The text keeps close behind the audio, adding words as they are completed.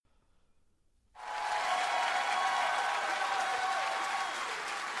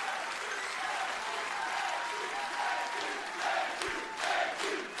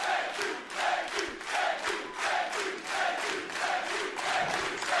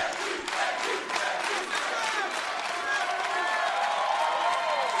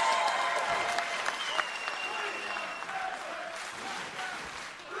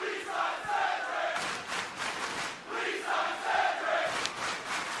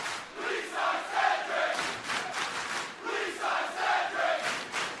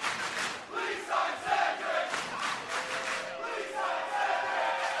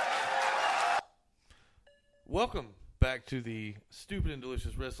back to the Stupid and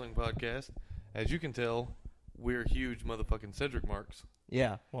Delicious Wrestling Podcast. As you can tell, we're huge motherfucking Cedric marks.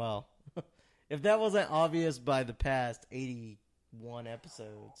 Yeah, well, if that wasn't obvious by the past 81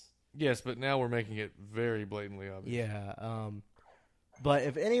 episodes. Yes, but now we're making it very blatantly obvious. Yeah, but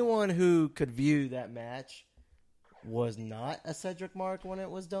if anyone who could view that match was not a Cedric mark when it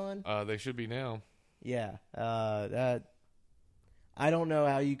was done, They should be now. yeah, that I don't know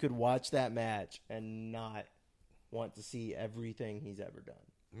how you could watch that match and not want to see everything he's ever done.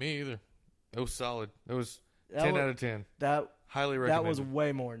 Me either. It was solid. It was That 10 was- out of 10. That Highly recommended. That was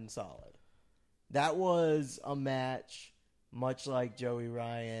way more than solid. That was a match much like Joey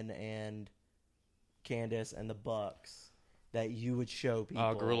Ryan and Candice and the Bucks that you would show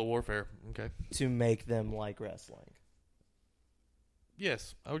people Guerrilla Warfare. Okay. to make them like wrestling.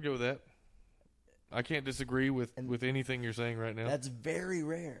 Yes, I would go with that. I can't disagree with anything you're saying right now. That's very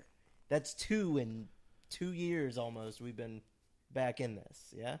rare. That's 2 in 2 years almost we've been back in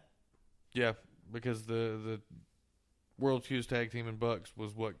this, yeah? Yeah, because the World Fuse Tag Team and Bucks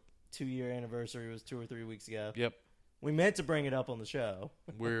was what? 2-year anniversary was 2 or 3 weeks ago. Yep. We meant to bring it up on the show.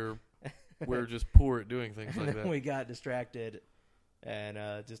 We're just poor at doing things And like then that. we got distracted and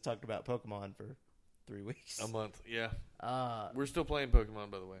just talked about Pokemon for 3 weeks. A month, yeah. We're still playing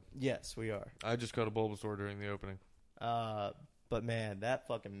Pokemon, by the way. Yes, we are. I just caught a Bulbasaur during the opening. But man, that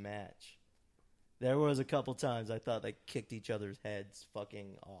fucking match. There was a couple times I thought they kicked each other's heads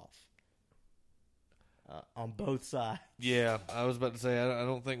fucking off. On both sides. Yeah, I was about to say, I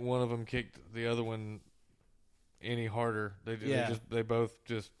don't think one of them kicked the other one any harder. They both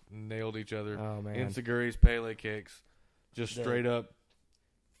just nailed each other. Oh, man. Enziguri's Pele kicks. Just straight up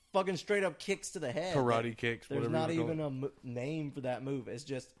Fucking straight up kicks to the head. karate kicks. There's whatever not you wanna even call it. a name for that move. It's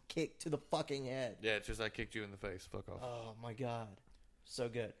just kick to the fucking head. Yeah, it's just I kicked you in the face. Fuck off. Oh, my God. So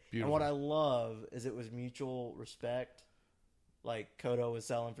good. Beautiful. And what I love is it was mutual respect. Like, Kodo was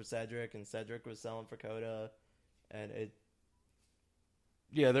selling for Cedric, and Cedric was selling for Kodo. And it...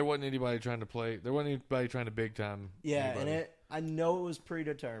 Yeah, there wasn't anybody trying to play. There wasn't anybody trying to big time. Yeah, anybody. and I know it was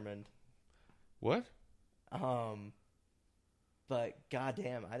predetermined. What? But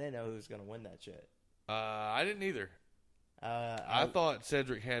goddamn, I didn't know who was going to win that shit. I didn't either. I thought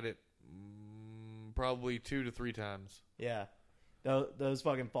Cedric had it probably 2 to 3 times. Yeah. Those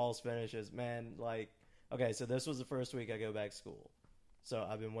fucking false finishes, man. Like, okay, so this was the first week I go back to school. So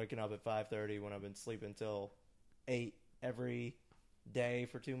I've been waking up at 5:30 when I've been sleeping till 8 every day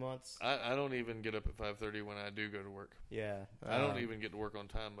for 2 months. I don't even get up at 5:30 when I do go to work. Yeah. I don't even get to work on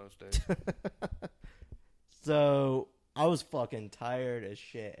time most days. So I was fucking tired as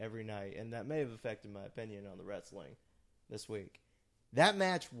shit every night, and that may have affected my opinion on the wrestling this week. That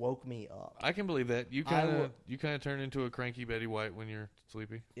match woke me up. I can believe that. You kind of turn into a cranky Betty White when you're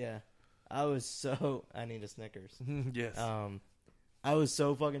sleepy. Yeah. I was so... I need a Snickers. Yes. I was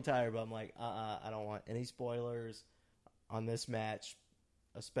so fucking tired, but I'm like, I don't want any spoilers on this match,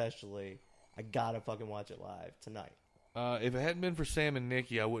 especially. I gotta fucking watch it live tonight. If it hadn't been for Sam and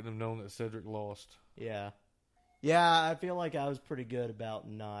Nikki, I wouldn't have known that Cedric lost. Yeah. Yeah, I feel like I was pretty good about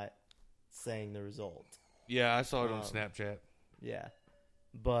not saying the result. Yeah, I saw it on Snapchat. Yeah.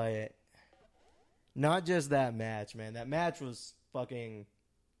 But not just that match, man. That match was fucking...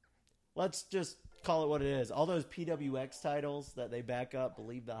 Let's just call it what it is. All those PWX titles that they back up,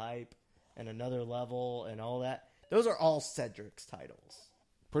 Believe the Hype, and Another Level, and all that, those are all Cedric's titles.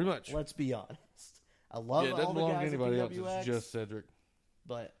 Pretty much. Let's be honest. I love it all doesn't the belong to guys at anybody else. PWX, It's just Cedric.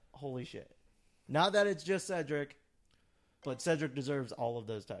 but holy shit. Not that it's just Cedric, but Cedric deserves all of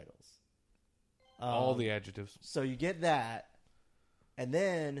those titles. All the adjectives. So you get that, and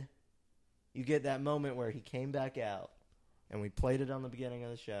then you get that moment where he came back out, and we played it on the beginning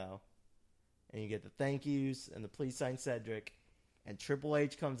of the show, and you get the thank yous and the please sign Cedric, and Triple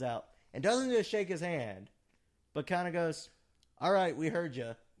H comes out and doesn't just shake his hand, but kind of goes, all right, we heard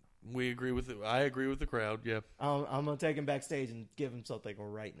you. We agree with it. I agree with the crowd. Yeah. I'm going to take him backstage and give him something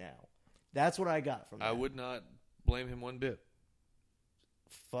right now. That's what I got from that. I would not blame him one bit.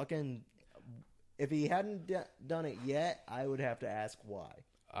 Fucking, if he hadn't done it yet, I would have to ask why.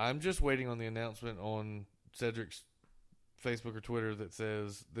 I'm just waiting on the announcement on Cedric's Facebook or Twitter that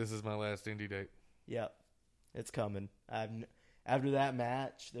says, this is my last indie date. Yep. It's coming. After that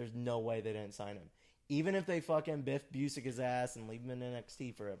match, there's no way they didn't sign him. Even if they fucking Biff Busick his ass and leave him in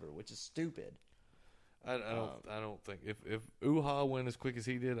NXT forever, which is stupid. I don't think if Uha went as quick as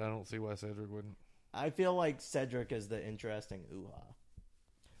he did, I don't see why Cedric wouldn't. I feel like Cedric is the interesting Uha.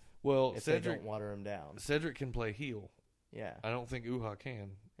 Well, If Cedric they don't water him down. Cedric can play heel. Yeah. I don't think Uha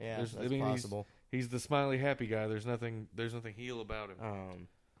can. Yeah, that's possible. He's the smiley happy guy. There's nothing heel about him.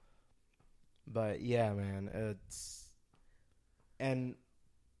 But yeah, man, it's and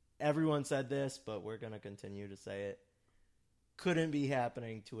everyone said this, but we're going to continue to say it. Couldn't be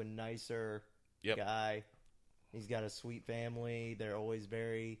happening to a nicer guy. He's got a sweet family. They're always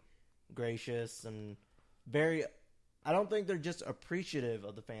very gracious and very... I don't think they're just appreciative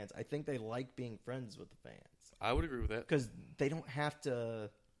of the fans. I think they like being friends with the fans. I would agree with that. Because they don't have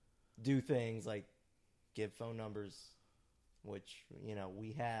to do things like give phone numbers, which,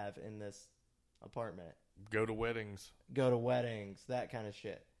 we have in this apartment. Go to weddings, that kind of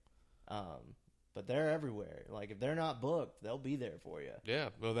shit. But they're everywhere. Like, if they're not booked, they'll be there for you. Yeah,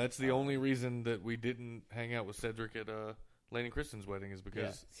 well, that's the only reason that we didn't hang out with Cedric at Lane and Kristen's wedding is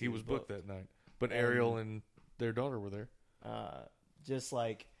because he was booked that night. But Ariel and their daughter were there. Just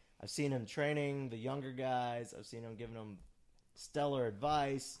like, I've seen him training the younger guys. I've seen him giving them stellar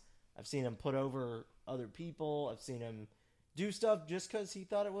advice. I've seen him put over other people. I've seen him do stuff just because he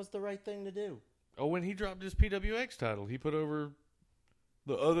thought it was the right thing to do. Oh, when he dropped his PWX title, he put over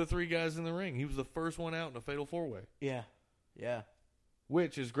the other 3 guys in the ring. He was the first one out in a fatal 4-way. Yeah.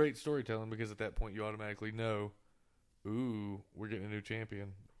 Which is great storytelling because at that point you automatically know, ooh, we're getting a new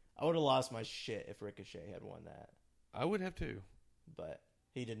champion. I would have lost my shit if Ricochet had won that. I would have too. But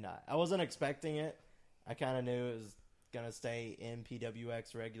he did not. I wasn't expecting it. I kind of knew it was going to stay in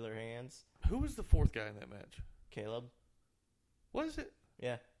PWX regular hands. Who was the 4th guy in that match? Caleb. Was it?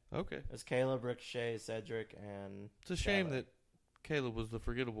 Yeah. Okay. It was Caleb, Ricochet, Cedric, and... It's a shame that Caleb was the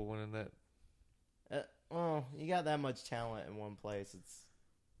forgettable one in that. Well, you got that much talent in one place.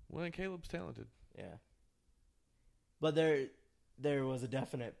 Well, and Caleb's talented. Yeah. But there was a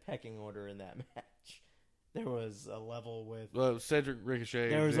definite pecking order in that match. There was a level with... Cedric, Ricochet.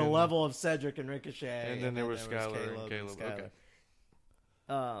 There was a level of Cedric and Ricochet. And then there was Skylar and Caleb. Okay.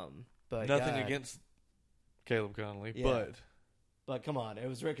 But nothing against Caleb Conley, But come on, it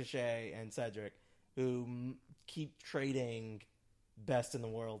was Ricochet and Cedric who keep trading best in the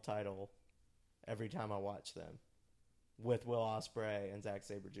world title every time I watch them with Will Ospreay and Zack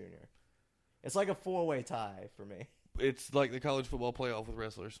Sabre Jr. It's like a 4-way tie for me. It's like the college football playoff with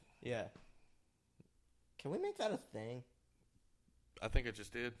wrestlers. Yeah. Can we make that a thing? I think I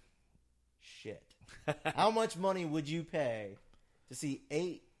just did. Shit. How much money would you pay to see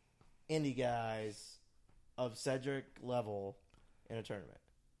 8 indie guys of Cedric level in a tournament?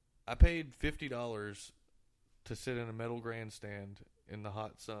 I paid $50 to sit in a metal grandstand in the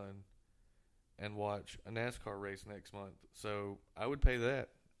hot sun and watch a NASCAR race next month. So I would pay that.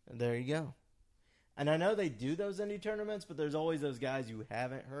 And there you go. And I know they do those indie tournaments, but there's always those guys you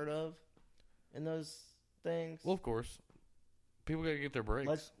haven't heard of in those things. Well, of course. People got to get their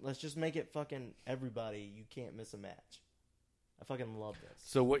breaks. Let's just make it fucking everybody. You can't miss a match. I fucking love this.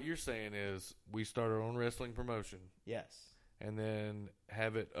 So what you're saying is we start our own wrestling promotion. Yes. And then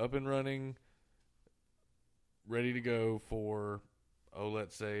have it up and running, ready to go for,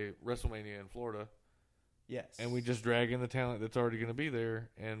 let's say, WrestleMania in Florida. Yes. And we just drag in the talent that's already going to be there,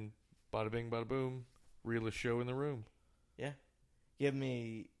 and bada bing, bada boom, realest show in the room. Yeah.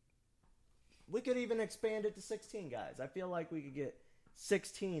 We could even expand it to 16 guys. I feel like we could get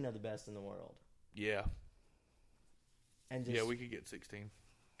 16 of the best in the world. Yeah. And we could get 16.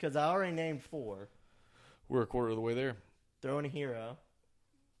 Because I already named 4. We're a quarter of the way there. Throw in a Hero.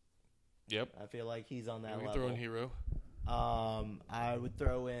 Yep. I feel like he's on that level. We throw in Hero. I would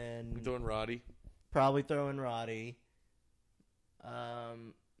throw in... We throw in Roddy. Probably throw in Roddy.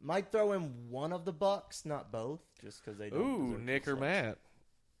 Might throw in one of the Bucks, not both, just because they don't. Ooh, Nick or Matt.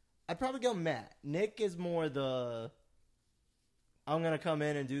 I'd probably go Matt. Nick is more the I'm going to come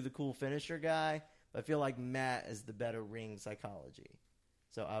in and do the cool finisher guy. But I feel like Matt is the better ring psychology.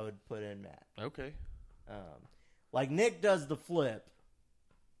 So I would put in Matt. Okay. Like Nick does the flip,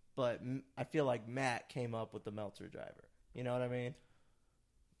 but I feel like Matt came up with the Meltzer driver. You know what I mean?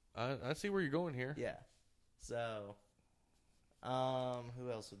 I see where you're going here. Yeah. So,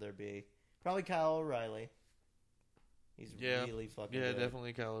 who else would there be? Probably Kyle O'Reilly. He's really fucking good. Yeah,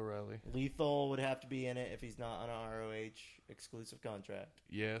 definitely Kyle O'Reilly. Lethal would have to be in it if he's not on an ROH exclusive contract.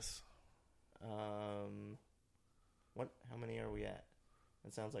 Yes. How many are we at?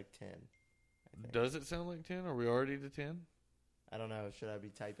 That sounds like 10. Does it sound like 10? Are we already to 10? I don't know. Should I be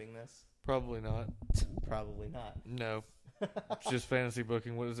typing this? Probably not. Probably not. No. It's just fantasy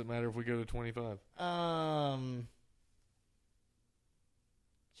booking. What does it matter if we go to 25?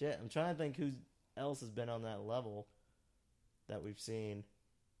 Shit, I'm trying to think who else has been on that level that we've seen.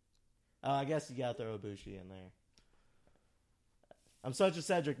 I guess you gotta throw Ibushi in there. I'm such a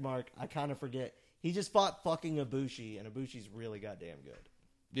Cedric mark, I kind of forget. He just fought fucking Ibushi, and Ibushi's really goddamn good.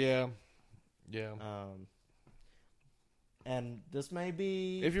 Yeah. Yeah. And this may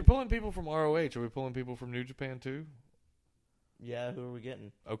be... If you're pulling people from ROH, are we pulling people from New Japan too? Yeah, who are we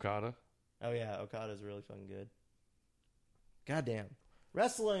getting? Okada. Oh, yeah, Okada's really fucking good. Goddamn.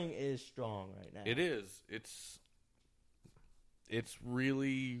 Wrestling is strong right now. It is. It's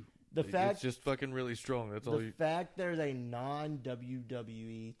really. The fact, it's just fucking really strong. That's all. the fact there's a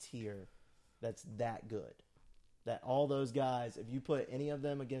non-WWE tier that's that good. That all those guys, if you put any of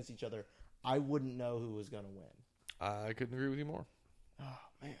them against each other, I wouldn't know who was going to win. I couldn't agree with you more. Oh,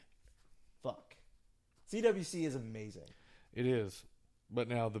 man. Fuck. CWC is amazing. It is. But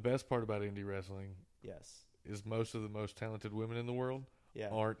now the best part about indie wrestling Yes. is most of the most talented women in the world Yeah.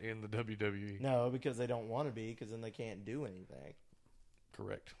 aren't in the WWE. No, because they don't want to be, because then they can't do anything.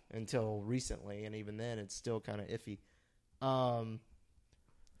 Correct. Until recently, and even then, it's still kind of iffy.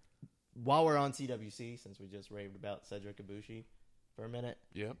 While we're on CWC, since we just raved about Cedric Ibushi for a minute,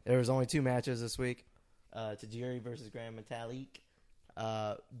 Yep. there was only 2 matches this week. Tajiri versus Grand Metalik.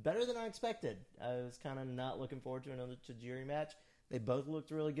 Better than I expected. I was kind of not looking forward to another Tajiri match. They both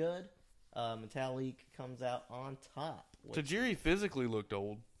looked really good. Metalik comes out on top. Tajiri physically looked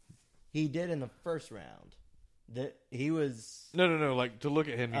old. He did in the first round. He was... No. Like, to look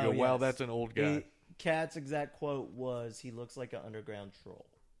at him, you go, wow, yes. that's an old guy. Cat's exact quote was, he looks like an underground troll.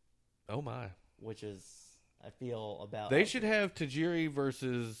 Oh, my. Which is, I feel, about... They should have Tajiri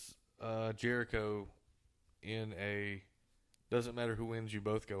versus Jericho in a doesn't matter who wins, you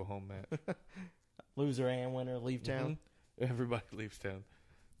both go home match. Loser and winner leave town. Mm-hmm. Everybody leaves town.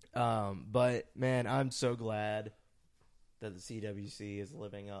 But, man, I'm so glad that the CWC is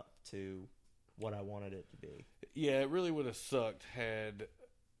living up to what I wanted it to be. Yeah, it really would have sucked had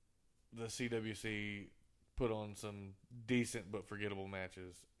the CWC put on some decent but forgettable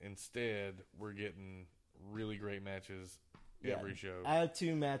matches. Instead, we're getting really great matches every show. I have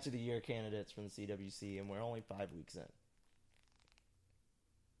 2 match of the year candidates from the CWC, and we're only 5 weeks in.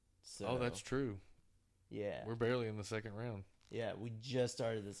 So, that's true. Yeah. We're barely in the second round. Yeah, we just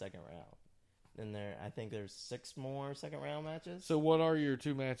started the second round. And I think there's 6 more second round matches. So what are your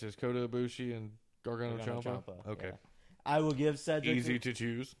 2 matches? Kota Ibushi and Gargano Ciampa? Okay. Yeah. I will give Cedric... Easy to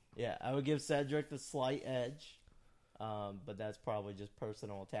choose. Yeah, I would give Cedric the slight edge. But that's probably just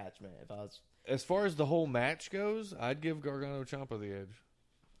personal attachment. If I was... As far as the whole match goes, I'd give Gargano Ciampa the edge.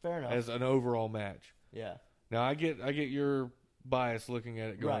 Fair enough. As an overall match. Yeah. Now, I get your bias looking at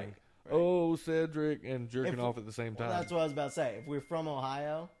it going, Right. oh, Cedric, and jerking off at the same time. Well, that's what I was about to say. If we're from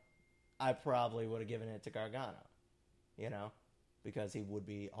Ohio, I probably would have given it to Gargano. Because he would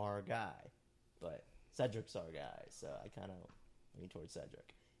be our guy. But Cedric's our guy, so I kind of lean towards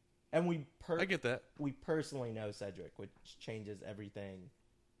Cedric. And I get that. we personally know Cedric, which changes everything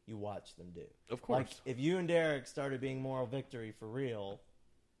you watch them do. Of course. Like, if you and Derek started being Moral Victory for real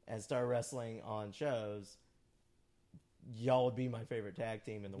and start wrestling on shows, y'all would be my favorite tag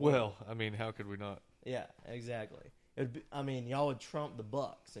team in the world. Well, I mean, how could we not? Yeah, exactly. Y'all would trump the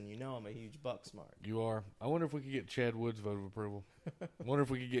Bucks, and I'm a huge Bucks mark. You are. I wonder if we could get Chad Woods' vote of approval. I wonder if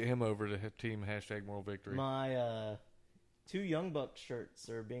we could get him over to team #Moral Victory. My 2 Young Bucks shirts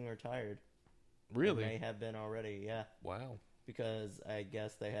are being retired. Really? They have been already, yeah. Wow. Because I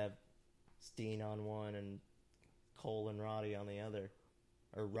guess they have Steen on one and Cole and Roddy on the other.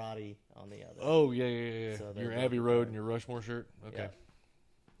 Or Roddy on the other. Oh, yeah. So they're your both Abbey Road retired. and your Rushmore shirt? Okay. Yeah.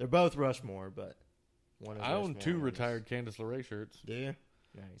 They're both Rushmore, but one is I own Rushmore, 2 one is- retired Candice LeRae shirts. Do you?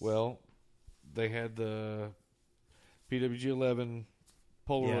 Nice. Well, they had the PWG 11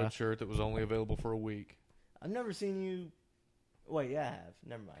 Polaroid Yeah. shirt that was only available for a week. I've never seen you... Wait, yeah, I have.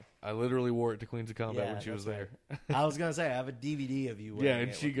 Never mind. I literally wore it to Queens of Combat Yeah, when she was that's there. I was going to say, I have a DVD of you wearing Yeah,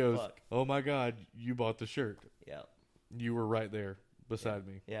 and it. she What the goes, fuck? oh my God, you bought the shirt. Yeah. You were right there beside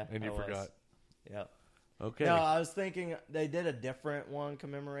me. Yeah, And you I was. forgot. Yeah. Okay. No, I was thinking they did a different one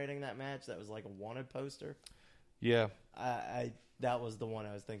commemorating that match that was like a wanted poster. Yeah. That was the one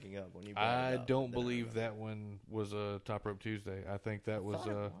I was thinking of when you brought I it up. don't Then I believe remember. that one was a Top Rope Tuesday. I think that was, I thought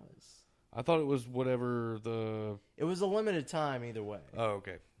it was. I thought it was whatever the... It was a limited time either way. Oh,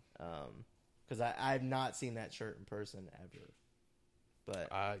 okay. Because I've not seen that shirt in person ever.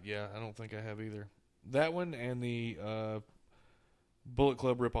 But Yeah, I don't think I have either. That one and the Bullet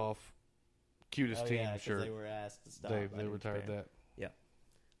Club ripoff cutest team yeah, 'cause shirt. they were asked to stop. They retired that.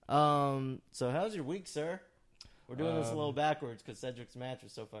 So how's your week, sir? We're doing this a little backwards because Cedric's match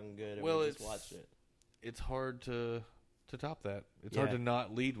was so fucking good, and we just watched it. It's hard to top that. It's Yeah. hard to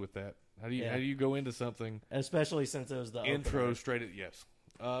not lead with that. How do Yeah. you go into something Especially since it was the intro opener. straight at yes?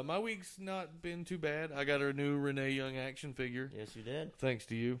 My week's not been too bad. I got a new Renee Young action figure. Yes, you did. Thanks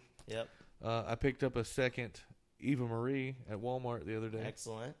to you. Yep. I picked up a second Eva Marie at Walmart the other day.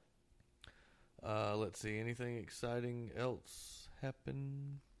 Excellent. Let's see. Anything exciting else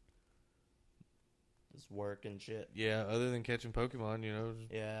happen? Just work and shit. Yeah, other than catching Pokemon, you know.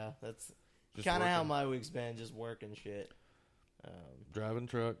 Yeah, that's Just kind of how working. my week's been. Just work and shit. Driving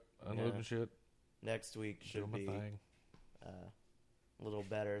truck, unloading Yeah. shit, Next week should doing my be thing. a little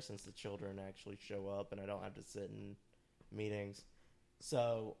better since the children actually show up and I don't have to sit in meetings.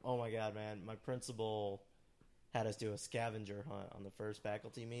 So, oh my god, man, my principal had us do a scavenger hunt on the first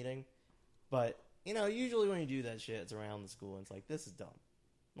faculty meeting. But, you know, usually when you do that shit, it's around the school and it's like, this is dumb.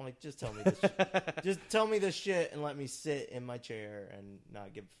 I'm like, just tell me this shit. Just tell me this shit and let me sit in my chair and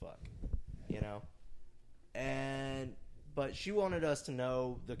not give a fuck. You know? But she wanted us to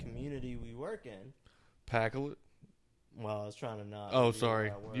know the community we work in. Packle it. Well, I was trying to not. Oh, reveal sorry.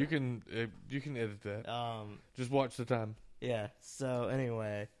 where I work. You can edit that. Just watch the time. Yeah. So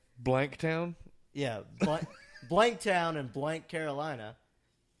anyway, Blanktown. yeah, Blanktown and Blank Carolina.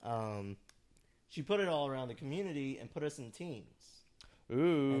 She put it all around the community and put us in teams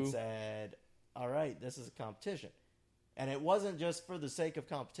Ooh. and said, "All right, this is a competition," and it wasn't just for the sake of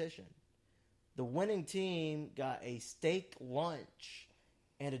competition. The winning team got a steak lunch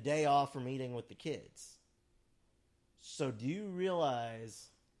and a day off from eating with the kids. So do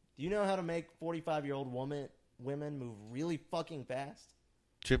you know how to make 45-year-old women move really fucking fast?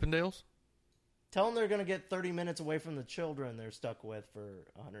 Chippendales. Tell them they're going to get 30 minutes away from the children they're stuck with for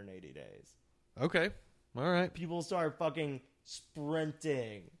 180 days. Okay. All right. People start fucking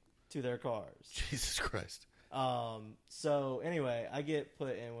sprinting to their cars. Jesus Christ. So anyway, I get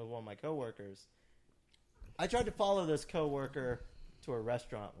put in with one of my coworkers. I tried to follow this coworker to a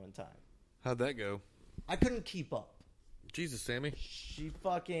restaurant one time. How'd that go? I couldn't keep up. Jesus, Sammy. She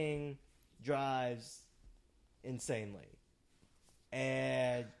fucking drives insanely.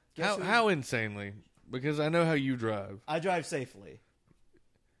 And How insanely? Because I know how you drive. I drive safely.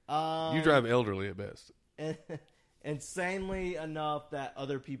 You drive elderly at best. Insanely enough that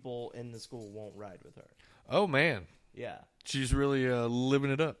other people in the school won't ride with her. Oh, man. Yeah. She's really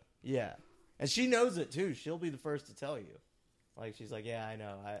living it up. Yeah. And she knows it, too. She'll be the first to tell you. Like, she's like, yeah, I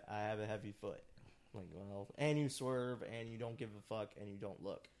know. I have a heavy foot. I'm like, well, and you swerve, and you don't give a fuck, and you don't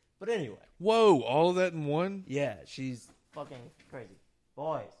look. But anyway. Whoa, all of that in one? Yeah, she's fucking crazy.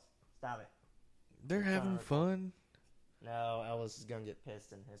 Boys, stop it. They're having fun. No, Ellis is going to get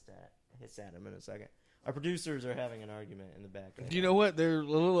pissed and hiss at him in a second. Our producers are having an argument in the back. Right You now. know what? They're a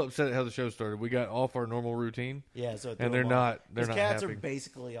little upset at how the show started. We got off our normal routine. Yeah, so And they're not cats happy. are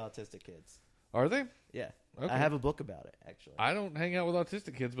basically autistic kids. Are they? Yeah. Okay. I have a book about it, actually. I don't hang out with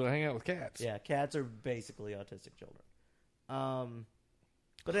autistic kids, but I hang out with cats. Yeah, cats are basically autistic children.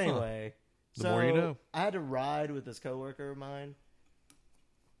 But anyway, The more you know. I had to ride with this coworker of mine.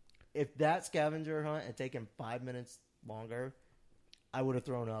 If that scavenger hunt had taken 5 minutes longer, I would have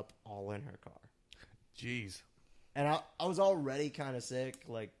thrown up all in her car. Jeez. And I was already kind of sick,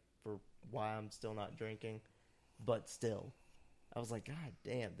 like, for why I'm still not drinking. But still, I was like, God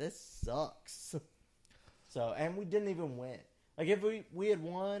damn, this sucks. So, and we didn't even win. Like, if we had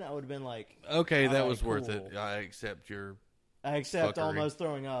won, I would have been like, Okay, that all was right, worth cool. it. I accept your... I accept Fuckery. almost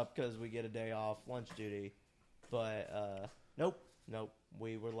throwing up because we get a day off lunch duty. But, nope.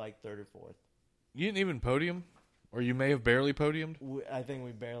 We were like third or fourth. You didn't even podium? Or you may have barely podiumed? I think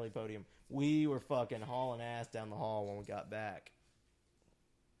we barely podium. We were fucking hauling ass down the hall when we got back.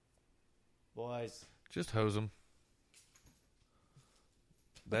 Boys. Just hose them.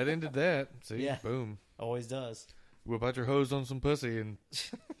 That ended that. See? Yeah. Boom. Always does. Whip out your hose on some pussy and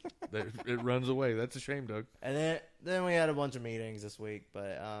it runs away. That's a shame, Doug. And then we had a bunch of meetings this week.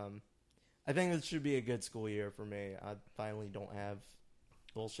 But I think this should be a good school year for me. I finally don't have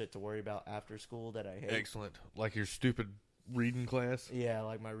bullshit to worry about after school that I hate. Excellent. Like your stupid reading class. Yeah,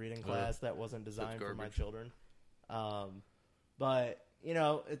 like my reading class that wasn't designed for my garbage. children. But, you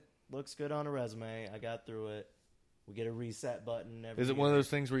know, it looks good on a resume. I got through it. We get a reset button every Is it year. one of those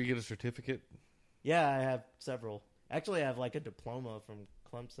things where you get a certificate? Yeah, I have several. Actually, I have like a diploma from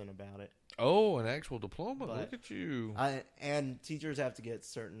Clemson about it. Oh, an actual diploma. But Look at you. And teachers have to get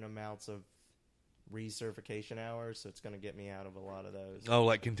certain amounts of recertification hours, so it's going to get me out of a lot of those. Oh,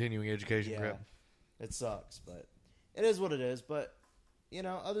 like continuing education Yeah, crap. it sucks, but it is what it is. But, you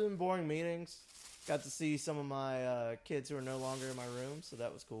know, other than boring meetings, got to see some of my kids who are no longer in my room, so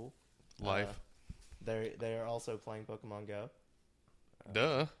that was cool. Life. They are also playing Pokemon Go.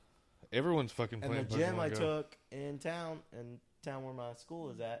 Duh. Everyone's fucking And playing the gym Pokemon I Go. took in town where my school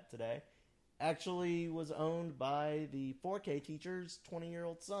is at today, actually was owned by the 4K teacher's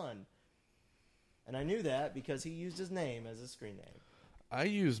 20-year-old son. And I knew that because he used his name as a screen name. I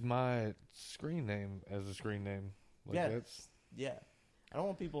use my screen name as a screen name. Like Yeah. that's Yeah. I don't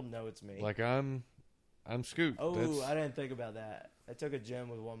want people to know it's me. like I'm Scoot. Oh, That's, I didn't think about that. I took a gym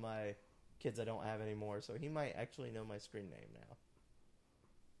with one of my kids I don't have anymore, so he might actually know my screen name now.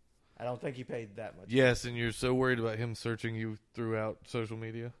 I don't think he paid that much. Yes, and you're so worried about him searching you throughout social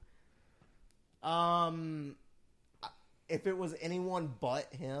media? If it was anyone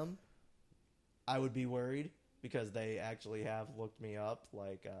but him, I would be worried because they actually have looked me up.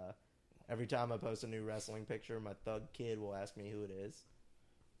 Like, every time I post a new wrestling picture, my thug kid will ask me who it is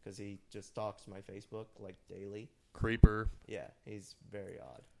because he just stalks my Facebook, like, daily. Creeper. Yeah, he's very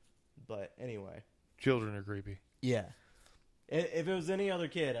odd. But anyway. Children are creepy. Yeah. If it was any other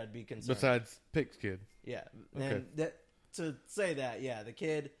kid, I'd be concerned. Besides Pix Kid. Yeah. Okay. And to say that, yeah, the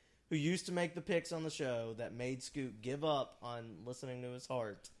kid who used to make the picks on the show that made Scoot give up on listening to his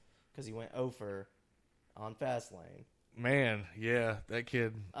heart because he went over on Fastlane. Man, yeah, that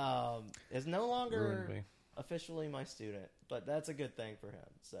kid Is no longer ruined me. officially my student, but that's a good thing for him.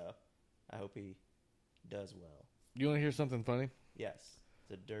 So I hope he does well. You want to hear something funny? Yes.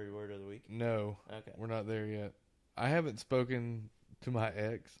 The dirty word of the week? No. Okay. We're not there yet. I haven't spoken to my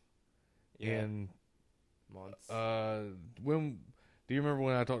ex in months. when do you remember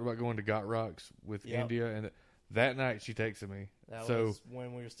when I talked about going to Got Rocks with Yep. India, and that night she texted me. That so was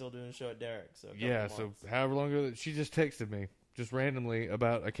when we were still doing the show at Derek. So a couple yeah, months. so however long ago, she just texted me just randomly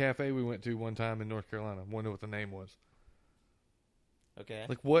about a cafe we went to one time in North Carolina. I wonder what the name was. Okay.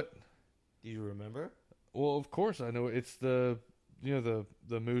 Like what? Do you remember? Well, of course I know it. It's the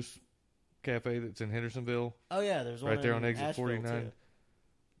Moose Cafe that's in Hendersonville. Oh yeah, there's one Right there in on exit Asheville, 49. too.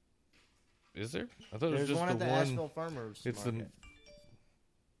 Is there? I thought it was There's just one the at the one. Asheville Farmers It's Market.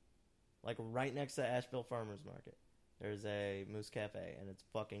 Like right next to Asheville Farmers Market. There's a Moose Cafe, and it's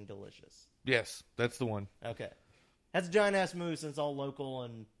fucking delicious. Yes, that's the one. Okay. That's a giant ass moose, and it's all local,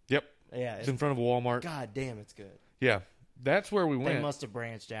 and Yep, yeah, it's in front of a Walmart. God damn, it's good. Yeah, that's where we went. They must have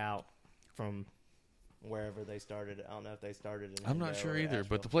branched out from wherever they started. I don't know if they started in I'm not Hillsdale sure or either, Asheville.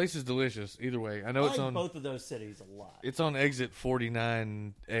 but the place is delicious. Either way, I know I it's like on. both of those cities a lot. It's on exit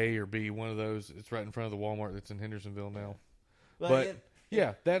 49A or B, one of those. It's right in front of the Walmart that's in Hendersonville now. But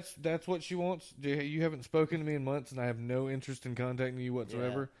yeah, that's what she wants. You haven't spoken to me in months, and I have no interest in contacting you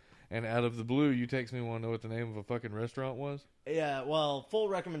whatsoever. And out of the blue, you text me and want to know what the name of a fucking restaurant was? Yeah, well, full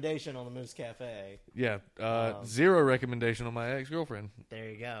recommendation on the Moose Cafe. Yeah, zero recommendation on my ex-girlfriend. There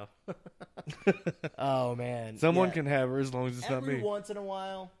you go. Oh, man. Someone Yeah. can have her as long as it's not Every me. once in a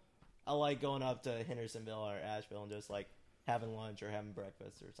while, I like going up to Hendersonville or Asheville and just like having lunch or having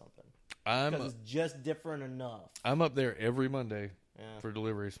breakfast or something. Because it's just different enough. I'm up there every Monday Yeah. for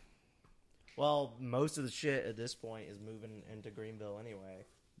deliveries. Well, most of the shit at this point is moving into Greenville anyway.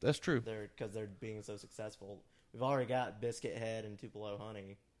 That's true. Because they're being so successful. We've already got Biscuit Head and Tupelo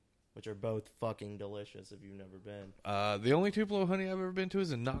Honey, which are both fucking delicious if you've never been. The only Tupelo Honey I've ever been to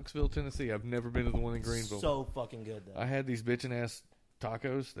is in Knoxville, Tennessee. I've never been to the one in Greenville. So fucking good, though. I had these bitchin' ass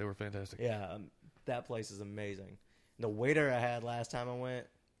tacos. They were fantastic. Yeah, that place is amazing. The waiter I had last time I went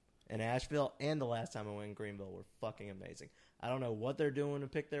in Asheville and the last time I went in Greenville were fucking amazing. I don't know what they're doing to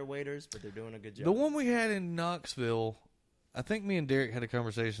pick their waiters, but they're doing a good job. The one we had in Knoxville, I think me and Derek had a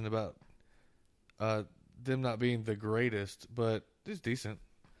conversation about them not being the greatest, but it's decent.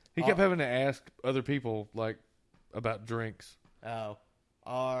 He kept having to ask other people like about drinks. Oh,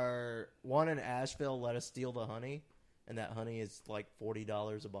 our one in Asheville let us steal the honey, and that honey is like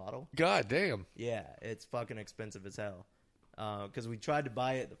 $40 a bottle. God damn. Yeah, it's fucking expensive as hell. Because we tried to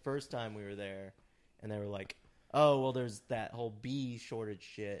buy it the first time we were there, and they were like, "Oh, well, there's that whole bee shortage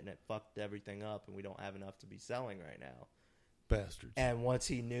shit, and it fucked everything up, and we don't have enough to be selling right now." Bastards. And once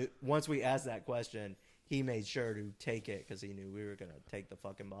we asked that question, he made sure to take it because he knew we were gonna take the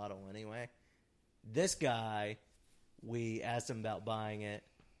fucking bottle anyway. This guy, we asked him about buying it,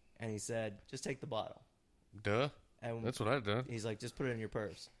 and he said, "Just take the bottle." Duh. And That's what I'd done. he's like, "Just put it in your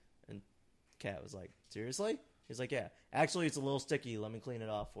purse." And Kat was like, "Seriously?" He's like, "Yeah. Actually, it's a little sticky. Let me clean it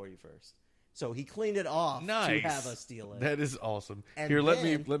off for you first." So he cleaned it off Nice. to have us steal it. That is awesome. And Here,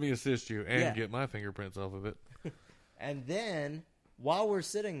 then- let me assist you and Yeah. get my fingerprints off of it. And then while we're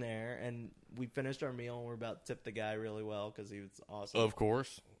sitting there and we finished our meal and we're about to tip the guy really well because he was awesome. Of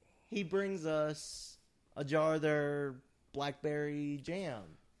course. He brings us a jar of their blackberry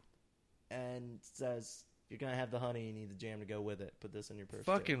jam and says, "You're going to have the honey. You need the jam to go with it. Put this in your purse."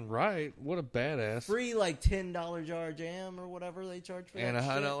 too." Fucking right. What a badass. Free like $10 jar of jam or whatever they charge for And that a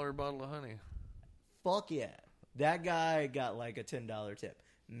high shit. dollar bottle of honey. Fuck yeah. That guy got like a $10 tip.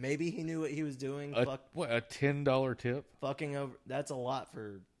 Maybe he knew what he was doing. A $10 tip? Fucking over. That's a lot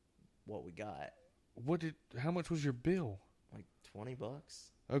for what we got. How much was your bill? Like $20.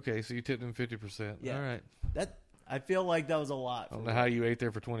 Okay, so you tipped him 50%. Yeah. All right. I feel like that was a lot. I don't know how you ate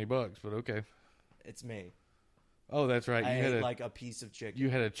there for $20, but okay. It's me. Oh, that's right. I You had ate a like a piece of chicken. you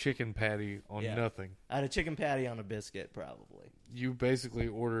had a chicken patty on Yeah. nothing. I had a chicken patty on a biscuit, probably. You basically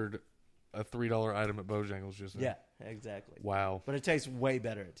ordered a $3 item at Bojangles just then. Yeah, exactly. Wow. But it tastes way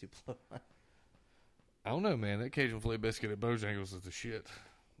better at Tupelo. I don't know, man. That Cajun filet biscuit at Bojangles is the shit.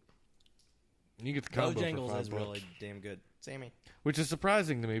 You get the combo for Bojangles $5, is really damn good. Sammy. which is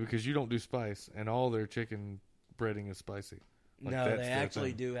surprising to me because you don't do spice, and all their chicken breading is spicy. Like, No, that's they their actually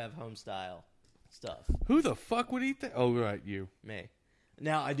thing. do have home style stuff. Who the fuck would eat that? Oh, right, you. Me.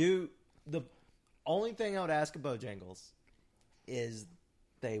 Now, I do. The only thing I would ask of Bojangles is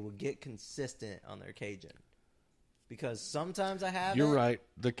they would get consistent on their Cajun. Because sometimes I have You're it. right.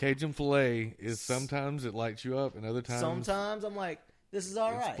 The Cajun filet is sometimes it lights you up, and other times Sometimes I'm like, this is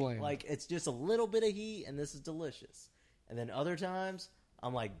all It's right. bland. Like, it's just a little bit of heat, and this is delicious. And then other times,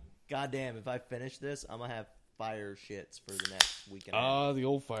 I'm like, God damn, if I finish this, I'm going to have fire shits for the next week and a half. the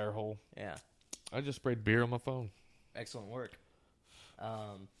old fire hole. Yeah. I just sprayed beer on my phone. Excellent work.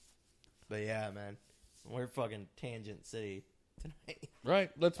 But yeah, man. We're fucking Tangent City tonight.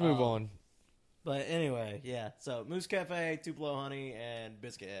 Right. Let's move on. But anyway, yeah. So Moose Cafe, Tupelo Honey, and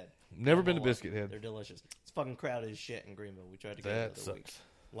Biscuit Head. Never been to Roll up. Biscuit Head. They're delicious. It's fucking crowded as shit in Greenville. We tried to go That the other week. sucks.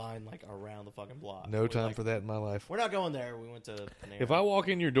 Line like around the fucking block. No We're time like, for that in my life. We're not going there. We went to Panera. If I walk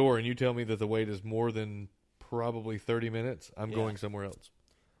in your door and you tell me that the wait is more than probably 30 minutes, I'm Yeah. going somewhere else.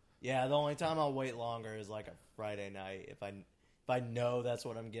 Yeah, the only time I'll wait longer is like a Friday night. If I know that's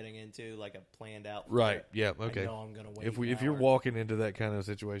what I'm getting into, like a planned out. for Right. it, Yeah. I Okay. know I'm gonna wait. If you're walking into that kind of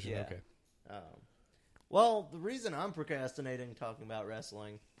situation, Yeah. okay. Well, the reason I'm procrastinating talking about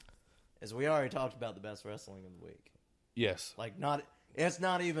wrestling is we already talked about the best wrestling of the week. Yes. Like, it's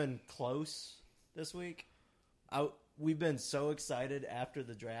not even close this week. We've been so excited after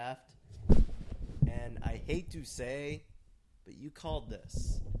the draft, and I hate to say, but you called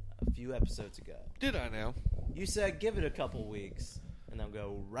this a few episodes ago. Did I now? You said give it a couple weeks, and they'll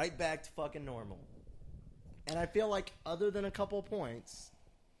go right back to fucking normal. And I feel like other than a couple points,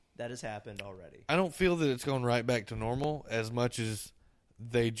 that has happened already. I don't feel that it's gone right back to normal as much as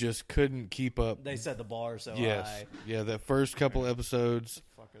they just couldn't keep up. They set the bar so Yes. high. Yeah, the first couple episodes,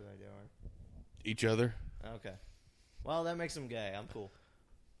 What the fuck are they doing? each other. Okay. Well, that makes them gay. I'm cool.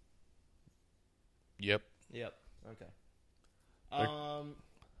 Yep. Yep. Okay.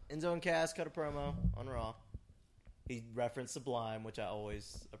 Enzo and Cass cut a promo on Raw. He referenced Sublime, which I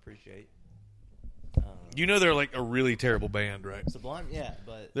always appreciate. You know they're like a really terrible band, right? Sublime, yeah,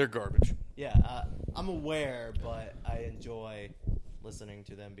 but They're garbage. yeah, I'm aware, but I enjoy listening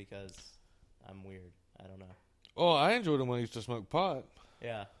to them because I'm weird. I don't know. Oh, I enjoyed them when I used to smoke pot.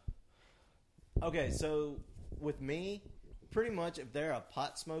 Yeah. Okay, so with me, pretty much if they're a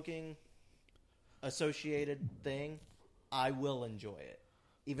pot smoking associated thing, I will enjoy it.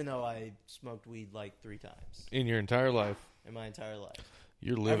 Even though I smoked weed like 3 times In your entire life, in my entire life.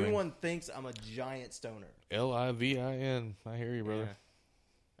 you're living. Everyone thinks I'm a giant stoner. Livin. I hear you, brother.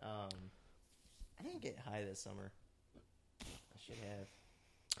 Yeah. I didn't get high this summer. I should have.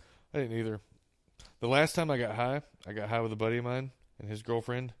 I didn't either. The last time I got high with a buddy of mine and his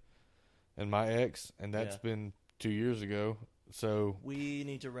girlfriend and my ex, and that's Yeah. been 2 years ago. So We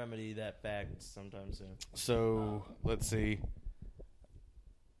need to remedy that fact sometime soon. let's see.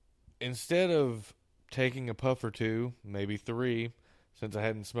 Instead of taking a puff or 2, maybe 3, since I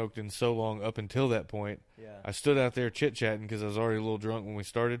hadn't smoked in so long up until that point, Yeah. I stood out there chit-chatting because I was already a little drunk when we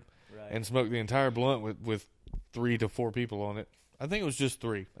started, Right. and smoked the entire blunt with 3 to 4 people on it. I think it was just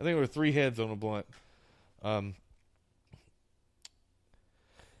 3. I think there were 3 heads on a blunt.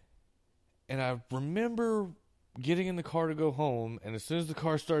 And I remember getting in the car to go home, and as soon as the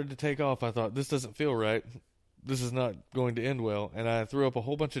car started to take off, I thought, this doesn't feel right. This is not going to end well. And I threw up a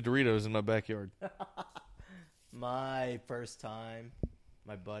whole bunch of Doritos in my backyard. My first time,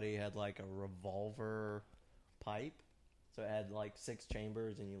 my buddy had like a revolver pipe. So it had like 6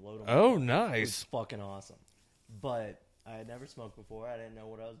 chambers and you load them. Oh, It was nice. fucking awesome. But I had never smoked before. I didn't know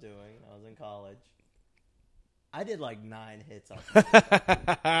what I was doing. I was in college. I did like 9 hits off. And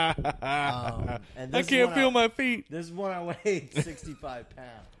I this is can't when feel my feet. This is when I weighed 65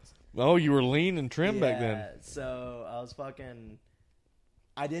 pounds. Oh, you were lean and trim back then. Yeah, so I was fucking...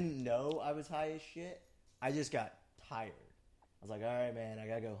 I didn't know I was high as shit. I just got tired. I was like, all right, man, I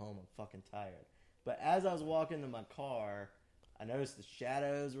gotta go home. I'm fucking tired. But as I was walking to my car, I noticed the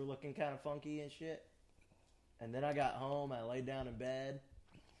shadows were looking kind of funky and shit. And then I got home, I laid down in bed,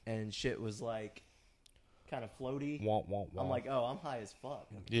 and shit was like kind of floaty. Womp, womp, womp. I'm like, oh, I'm high as fuck.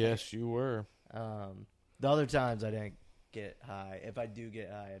 Yes, you were. The other times I didn't get high. If I do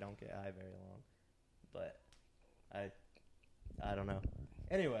get high, I don't get high very long. But I don't know.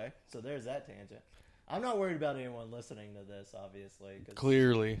 Anyway, so there's that tangent. I'm not worried about anyone listening to this, obviously, because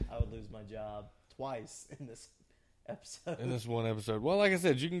Clearly, I would lose my job twice in this episode. in this one episode. Well, like I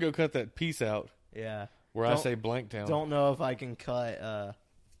said, you can go cut that piece out Yeah. where I say Blanktown. Don't know if I can cut.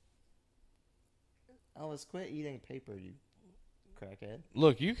 Alice, quit eating paper, you crackhead.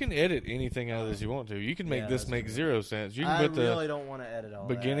 Look, you can edit anything out of this you want to. You can make this that's make true. 0 sense. You can I put the really don't want to edit all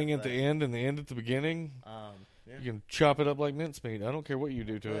beginning that, at the end and the end at the beginning. Yeah. You can chop it up like mincemeat. I don't care what you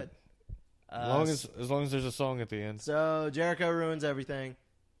do to Good. it. As long as there's a song at the end. So Jericho ruins everything.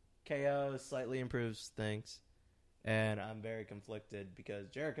 KO slightly improves things, and I'm very conflicted because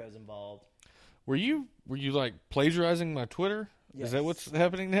Jericho's involved. Were you like plagiarizing my Twitter? Yes. Is that what's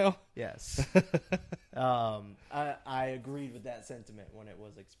happening now? Yes. I agreed with that sentiment when it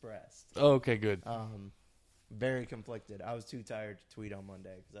was expressed. Oh, okay, good. Very conflicted. I was too tired to tweet on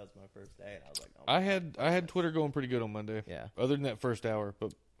Monday because that was my first day, and I was like, oh, I had Twitter going pretty good on Monday. yeah. Other than that first hour,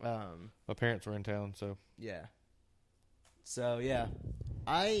 but my parents were in town, so Yeah. So, yeah.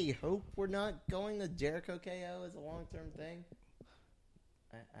 I hope we're not going to Jericho KO as a long-term thing.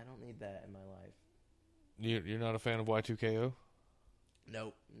 I don't need that in my life. you're not a fan of Y2KO?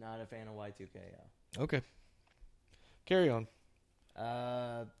 Nope. Not a fan of Y2KO. Okay. Carry on.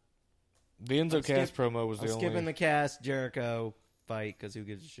 The Enzo Cass promo was I'm the only. skipping the Cass Jericho fight because who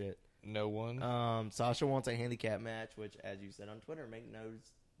gives a shit. No one. Sasha wants a handicap match, which, as you said on Twitter, makes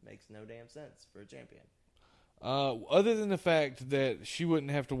no damn sense for a champion. Other than the fact that she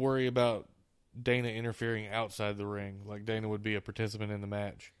wouldn't have to worry about Dana interfering outside the ring, like Dana would be a participant in the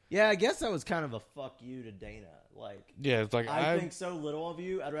match. Yeah, I guess that was kind of a fuck you to Dana. Like, Yeah, it's like I think so little of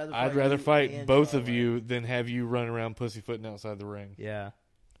you. I'd rather I'd fight and both of Charlotte. you than have you run around pussyfooting outside the ring. Yeah.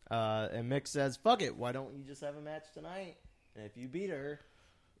 And Mick says, fuck it, why don't you just have a match tonight? And if you beat her,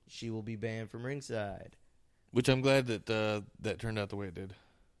 she will be banned from ringside. Which I'm glad that that turned out the way it did.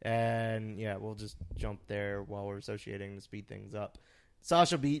 And, yeah, we'll just jump there while we're associating to speed things up.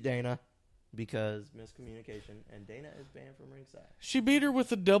 Sasha beat Dana because miscommunication, and Dana is banned from ringside. She beat her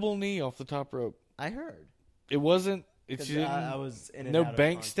with a double knee off the top rope. I heard. It wasn't. I was in and no out of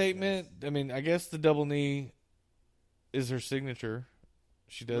bank consciousness. statement. I mean, I guess the double knee is her signature.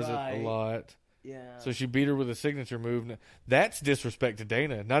 She does it Right. a lot. Yeah. So she beat her with a signature move. That's disrespect to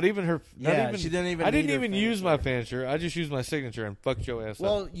Dana. Not even her. Not Yeah, even, she didn't even I didn't need her even use my finisher. finisher. I just used my signature and fucked your ass up.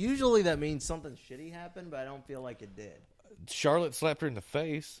 Well, usually that means something shitty happened, but I don't feel like it did. Charlotte slapped her in the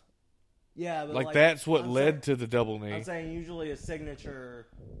face. Yeah, but Like that's what I'm led saying- to the double knee. I'm saying usually a signature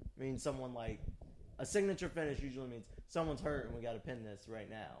means someone like a signature finish usually means someone's hurt and we got to pin this right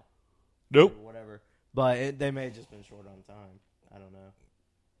now. Nope. Or whatever. But they may have just been short on time. I don't know.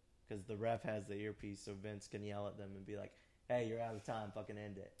 Because the ref has the earpiece, so Vince can yell at them and be like, "Hey, you're out of time. Fucking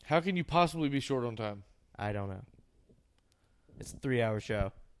end it." How can you possibly be short on time? I don't know. It's a 3-hour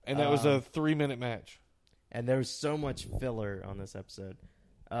show, And that was a 3-minute match. and there was so much filler on this episode.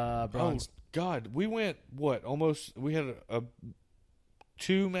 Oh Braun God, we went what? Almost. We had a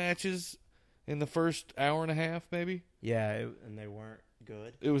 2 matches in the first hour and a half, maybe. Yeah, and they weren't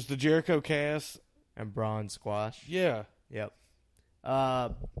good. It was the Jericho Cass. And Braun squash. Yeah, Yep.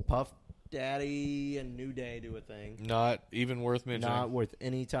 Puff Daddy and New Day do a thing. not even worth mentioning. Not worth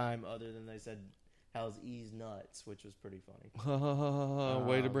any time other than they said, "How's E's nuts," which was pretty funny.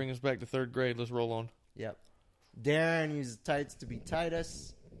 Way to bring us back to 3rd grade. Let's roll on. Yep. Darren uses tights to beat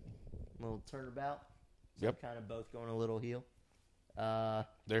Titus. Little turnabout. So Yep. kind of both going a little heel.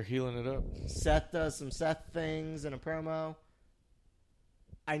 They're healing it up. Seth does some Seth things in a promo.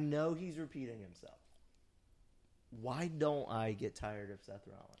 I know he's repeating himself. Why don't I get tired of Seth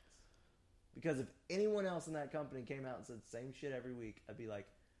Rollins? Because if anyone else in that company came out and said the same shit every week, I'd be like,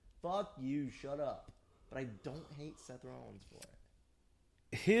 fuck you, shut up. But I don't hate Seth Rollins for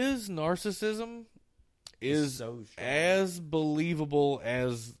it. His narcissism is so strong. as believable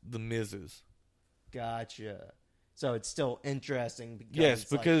as the Miz's. Gotcha. So it's still interesting. Because Yes,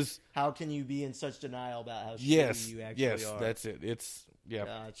 it's like, because how can you be in such denial about how yes, shitty you actually yes, are? that's it. It's yeah.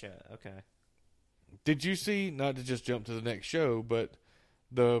 Gotcha. Okay. Did you see? Not to just jump to the next show, but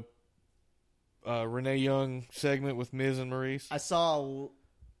the Renee Young segment with Miz and Maurice. I saw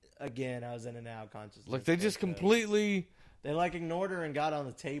again. I was in and out consciousness. Like they just completely, They like ignored her and got on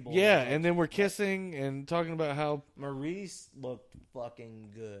the table. yeah. And then we're kissing and talking about how Maurice looked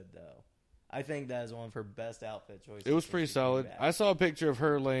fucking good though. I think that is one of her best outfit choices. it was since pretty she came solid. back. I saw a picture of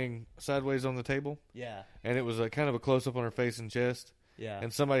her laying sideways on the table, Yeah. and it was a kind of a close up on her face and chest. Yeah.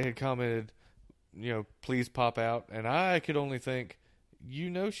 And somebody had commented, please pop out. And I could only think,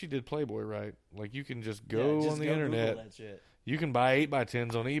 she did Playboy, right? Like, you can just go Yeah, just on the go internet. Google that shit. You can buy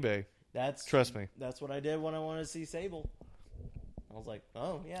 8x10s on eBay. That's Trust me. That's what I did when I wanted to see Sable. I was like,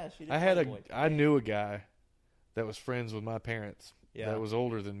 oh yeah, she did. I knew a guy that was friends with my parents Yeah. that was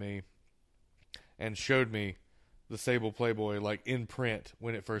older than me, and showed me the Sable Playboy like in print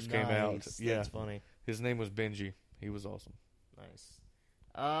when it first came out. Nice. Yeah, That's funny. his name was Benji. He was awesome. Nice.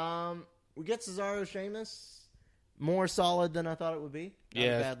 We get Cesaro Sheamus. More solid than I thought it would be. Not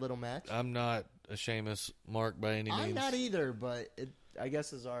Yeah. a bad little match. I'm not a Sheamus mark by any means. I'm not either, but I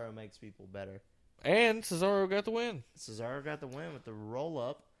guess Cesaro makes people better. And Cesaro got the win. Cesaro got the win with the roll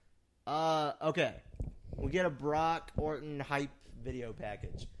up. Okay. We get a Brock Orton hype video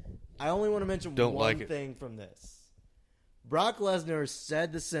package. I only want to mention Don't one like it. thing from this. Brock Lesnar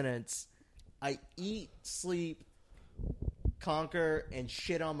said the sentence, I eat, sleep, conquer, and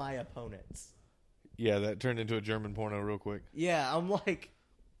shit on my opponents. Yeah, that turned into a German porno real quick. Yeah, I'm like,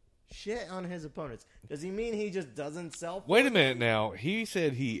 shit on his opponents. Does he mean he just doesn't sell? Wait a minute now. He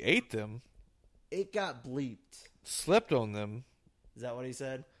said he ate them, It got bleeped. slept on them. Is that what he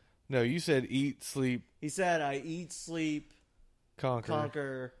said? No, you said eat, sleep, He said, I eat, sleep, conquer.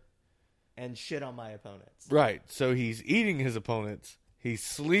 conquer, and shit on my opponents. Right. So he's eating his opponents. He's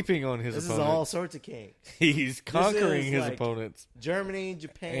sleeping on his This opponents. is all sorts of kinks. He's conquering his like opponents Germany,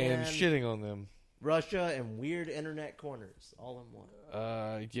 Japan, and shitting on them. Russia, and weird internet corners all in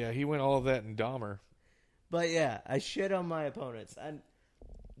one. Yeah, he went all of that in Dahmer. But yeah, I shit on my opponents. And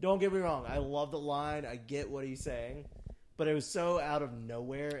don't get me wrong, I love the line. I get what he's saying, but it was so out of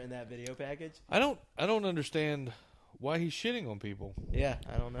nowhere in that video package. I don't understand why he's shitting on people. Yeah,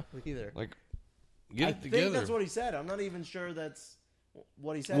 I don't know either. Like, get I it think together. that's what he said. I'm not even sure that's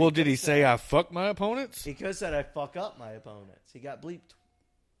what he said. Well, He did he could've say said- I fuck my opponents? He could have said I fuck up my opponents. He got bleeped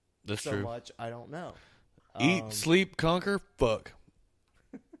That's so true. much. I don't know. Eat, sleep, conquer, fuck.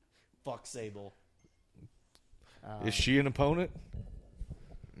 Fuck Sable. Is she an opponent?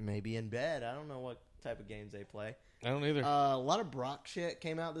 Maybe in bed. I don't know what type of games they play. I don't either. A lot of Brock shit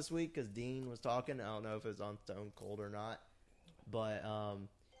came out this week because Dean was talking. I don't know if it was on Stone Cold or not. But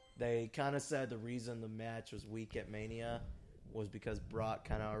they kind of said the reason the match was weak at Mania was because Brock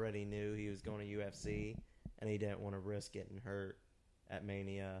kind of already knew he was going to UFC, and he didn't want to risk getting hurt at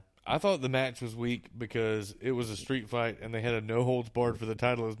Mania. I thought the match was weak because it was a street fight and they had a no holds barred for the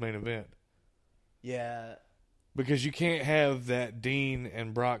title as main event. Yeah. Because you can't have that Dean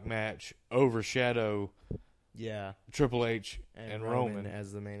and Brock match overshadow Yeah. Triple H and Roman,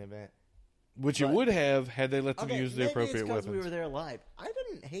 as the main event. which But- it would have had they let them Okay, use the maybe appropriate it's 'cause weapons. we were there live. I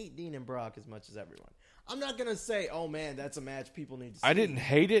didn't hate Dean and Brock as much as everyone. I'm not gonna say, "Oh man, that's a match people need to see." I didn't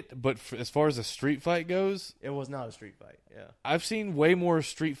hate it, but as far as a street fight goes, It was not a street fight. Yeah, I've seen way more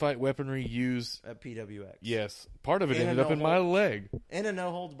street fight weapons used. at PWX. Yes, part of it And a ended up in my leg. in a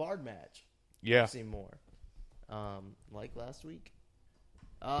no holds barred match. Yeah, I've seen more. Like last week.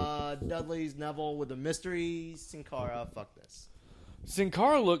 Dudley's Neville with the mystery Sin Cara. Fuck this. Sin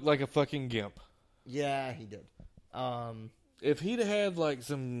Cara looked like a fucking gimp. Yeah, he did. If he'd had like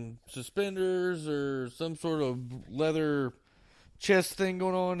some suspenders or some sort of leather chest thing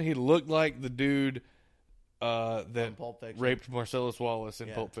going on, he looked like the dude that From Pulp Fiction. raped Marcellus Wallace in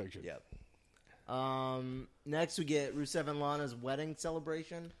Yeah. Pulp Fiction. Yep. Next we get Rusev and Lana's wedding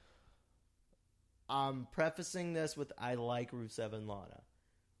celebration. I'm prefacing this with I like Rusev and Lana,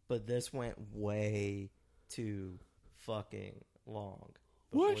 but this went way too fucking long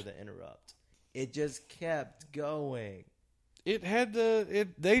before What? the interrupt. It just kept going. It had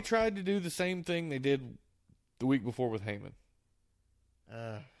they tried to do the same thing they did the week before with Heyman.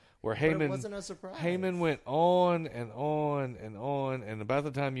 Where But it Heyman wasn't a surprise. Heyman went on and on and on, and about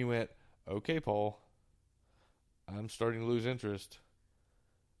the time you went, okay, Paul, I'm starting to lose interest,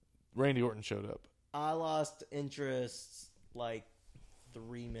 Randy Orton showed up. I lost interest like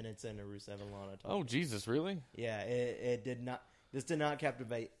 3 minutes into Rusev and Lana talking. Oh, Jesus, really? Yeah, it did not. This did not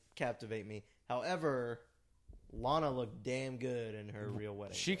captivate me. However, Lana looked damn good in her real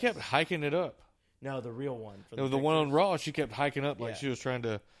wedding. She dress. kept hiking it up. No, the real one. For No, the one on pictures. Raw, she kept hiking up like Yeah. she was trying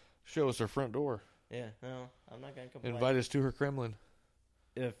to show us her front door. Yeah, no, I'm not gonna complain. Invite us to her Kremlin.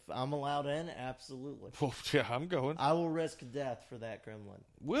 If I'm allowed in, absolutely. Well, yeah, I'm going. I will risk death for that Kremlin.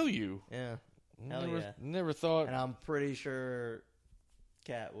 Will you? Yeah, Hell never, yeah. never thought. and I'm pretty sure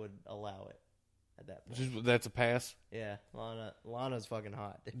Kat would allow it at that point. That's a pass. Yeah, Lana's fucking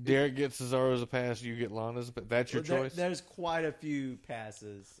hot. Derek gets Cesaro's a pass. You get Lana's. But that's your choice. There's quite a few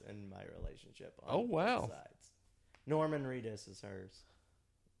passes in my relationship. On Oh, wow. both sides. Norman Reedus is hers.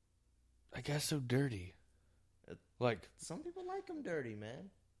 I got so dirty. Like, Some people like him dirty,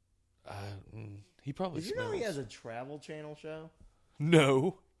 man. he probably Did you smells. know he has a Travel Channel show?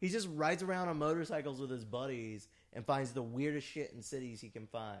 No. He just rides around on motorcycles with his buddies and finds the weirdest shit in cities he can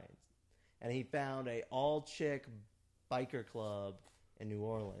find. And he found a all-chick biker club in New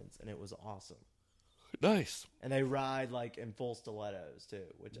Orleans, and it was awesome. Nice. And they ride like in full stilettos too,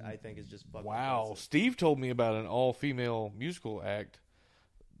 which I think is just fucking Wow. impressive. Steve told me about an all-female musical act.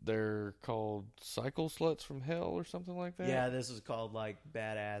 They're called Cycle Sluts from Hell or something like that. Yeah, this was called like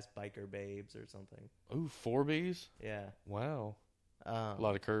Badass Biker Babes or something. Ooh, 4Bs? Yeah. Wow. A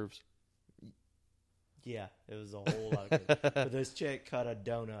lot of curves. Yeah, it was a whole lot of good. But this chick cut a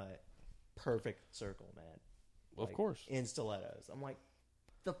donut, perfect circle, man. Of Like, course. in stilettos. I'm like,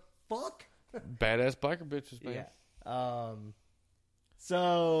 the fuck? Badass biker bitches, man. Yeah.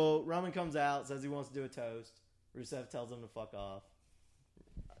 So Roman comes out, says he wants to do a toast. Rusev tells him to fuck off.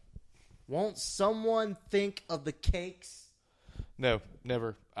 Won't someone think of the cakes? No,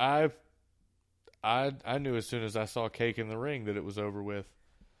 never. I knew as soon as I saw Cake in the ring that it was over with.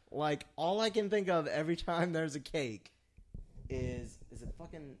 Like, all I can think of every time there's a cake is it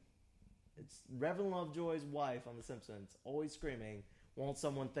fucking... It's Reverend Lovejoy's wife on The Simpsons, always screaming, won't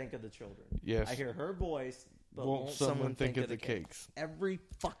someone think of the children? Yes. I hear her voice, but Won't someone think of the cakes? Every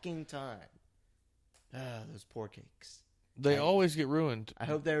fucking time. Those poor cakes. They always get ruined. I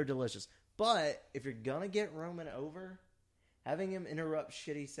hope they were delicious. But if you're gonna get Roman over, having him interrupt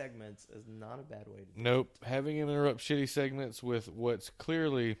shitty segments is not a bad way to do it. Nope. Having him interrupt shitty segments with what's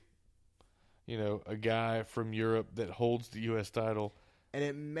clearly, a guy from Europe that holds the U.S. title. And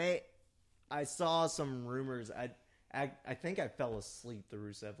it may... I saw some rumors. I think I fell asleep. The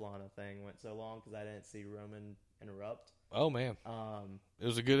Rusev Lana thing went so long because I didn't see Roman interrupt. Oh, man. It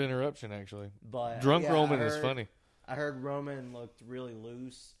was a good interruption, actually. But Drunk yeah, Roman is funny. I heard Roman looked really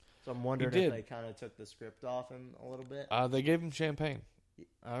loose, so I'm wondering if they kind of took the script off him a little bit. They gave him champagne.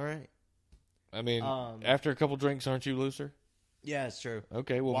 All right. I mean, after a couple drinks, aren't you looser? Yeah, it's true.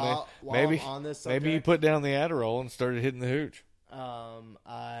 Okay, well, While maybe I'm on this subject, maybe you put down the Adderall and started hitting the hooch.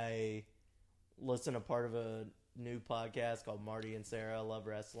 I listened to part of a new podcast called Marty and Sarah Love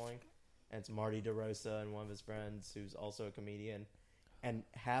Wrestling. And it's Marty DeRosa and one of his friends who's also a comedian. And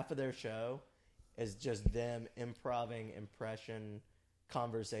half of their show is just them improving impression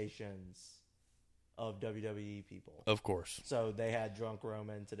conversations of WWE people. Of course. So they had Drunk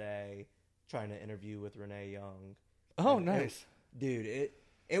Roman today trying to interview with Renee Young. Oh, And nice.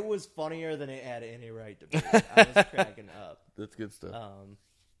 It was funnier than it had any right to be. I was cracking up. That's good stuff.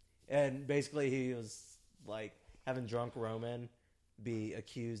 And basically he was like having Drunk Roman be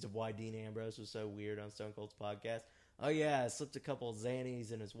accused of why Dean Ambrose was so weird on Stone Cold's podcast. Oh yeah, I slipped a couple of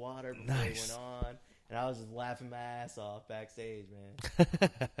Xannies in his water before he went on. And I was just laughing my ass off backstage,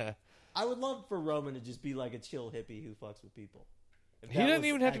 man. I would love for Roman to just be like a chill hippie who fucks with people. He doesn't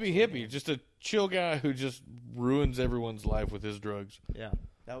even have to be hippie. Just a chill guy who just ruins everyone's life with his drugs. Yeah,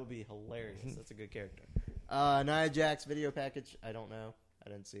 that would be hilarious. That's a good character. Nia Jax video package. I don't know. I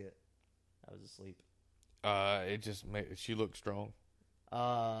didn't see it. I was asleep. It just she looked strong.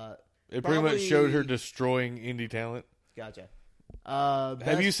 It pretty Probably much showed her destroying indie talent. Gotcha.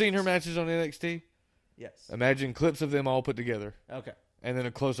 Have you seen her matches on NXT? Yes. Imagine clips of them all put together. Okay. And then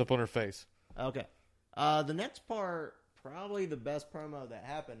a close-up on her face. Okay. The next part, probably the best promo that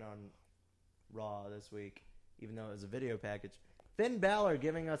happened on Raw this week, even though it was a video package. Finn Balor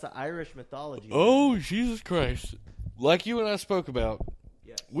giving us an Irish mythology. Oh, Jesus Christ. Like you and I spoke about,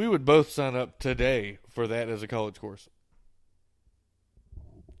 yes. We would both sign up today for that as a college course.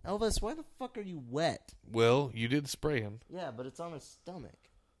 Elvis, why the fuck are you wet? Well, you did spray him. Yeah, but it's on his stomach.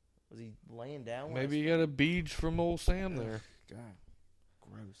 Was he laying down? Maybe you got a beach from old Sam there. God.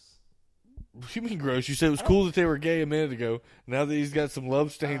 Gross. What do you mean gross? You said it was cool that they were gay a minute ago. Now that he's got some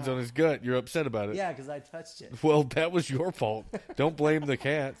love stains on his gut, you're upset about it. Yeah, because I touched it. Well, that was your fault. Don't blame the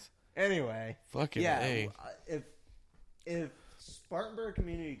cats. Anyway. Fucking yeah, A. If Spartanburg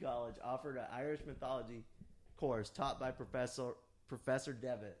Community College offered an Irish mythology course taught by Professor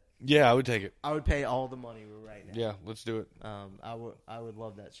Devitt, Yeah, I would take it. I would pay all the money right now. Yeah, let's do it. I would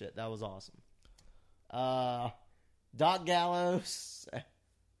love that shit. That was awesome. Doc Gallows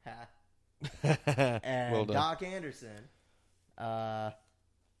and Well done. Doc Anderson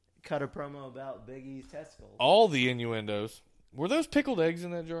cut a promo about Big E's testicles. All the innuendos. Were those pickled eggs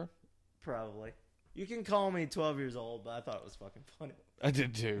in that jar? Probably. You can call me 12 years old, but I thought it was fucking funny. I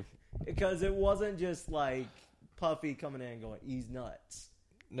did too. Because it wasn't just like Puffy coming in and going, he's nuts.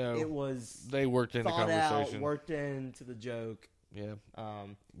 No. It was They worked in the thought conversation. out, worked into the joke. Yeah.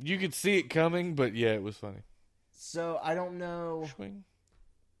 Um, You could see it coming, but yeah, it was funny. so I don't know. Swing.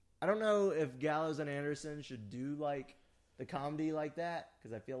 I don't know if Gallows and Anderson should do like the comedy like that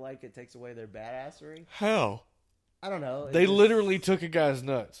because I feel like it takes away their badassery. How? I don't know. They literally took a guy's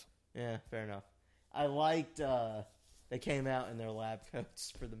nuts. Yeah, fair enough. I liked they came out in their lab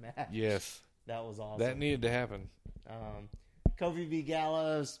coats for the match. Yes. That was awesome. That needed to happen. Kofi v.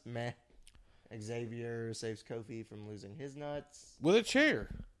 Gallows, meh. Xavier saves Kofi from losing his nuts. With a chair,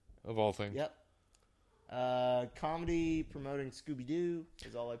 of all things. Yep. Comedy promoting Scooby-Doo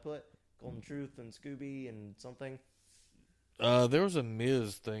is all I put. Golden Truth and Scooby and something. There was a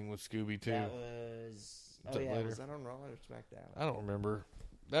Miz thing with Scooby, too. That was... Oh, yeah. later? Was that on Raw or SmackDown? I don't remember.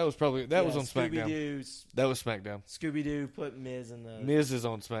 That was probably... That was on SmackDown. Scooby-Doo. That was SmackDown. Scooby-Doo put Miz in the Miz is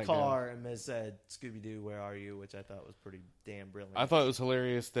on SmackDown. car, and Miz said, Scooby-Doo, where are you? Which I thought was pretty damn brilliant. I thought it was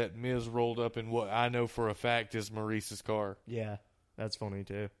hilarious that Miz rolled up in what I know for a fact is Maurice's car. Yeah, that's funny,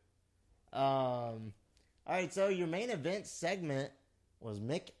 too. All right, so your main event segment was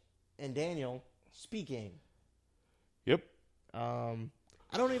Mick and Daniel speaking. Yep.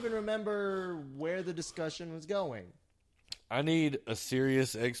 I don't even remember where the discussion was going. I need a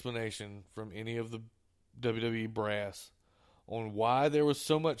serious explanation from any of the WWE brass on why there was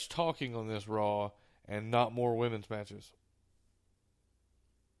so much talking on this Raw and not more women's matches.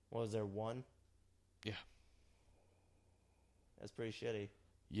 Was there one? Yeah. That's pretty shitty.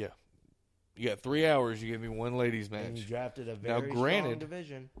 Yeah. You got 3 hours, you gave me one ladies match. And you drafted a very strong granted,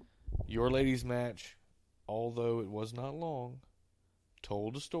 division. Your ladies match, although it was not long,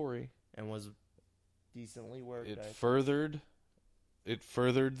 told a story. And was decently worked. It furthered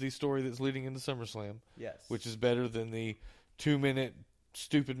the story that's leading into SummerSlam. Yes. Which is better than the 2-minute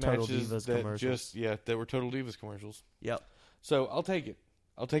stupid Total matches Divas that commercials. that were Total Divas commercials. Yep. So I'll take it.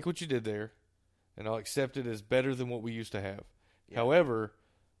 I'll take what you did there, and I'll accept it as better than what we used to have. Yep. However,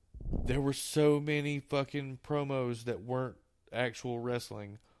 there were so many fucking promos that weren't actual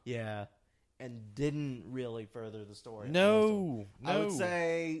wrestling. Yeah. And didn't really further the story. No. I would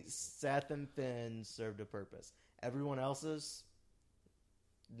say Seth and Finn served a purpose. Everyone else's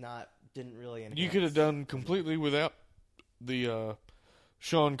didn't really enhance. You could have done completely without the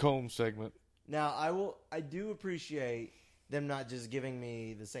Sean Combs segment. Now, I do appreciate them not just giving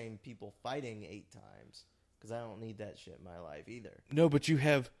me the same people fighting 8 times, because I don't need that shit in my life either. No, but you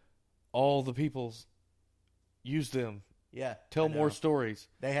have all the peoples. Use them. Yeah. Tell more stories.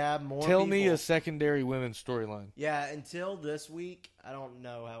 They have more Tell people. me a secondary women's storyline. Yeah, until this week, I don't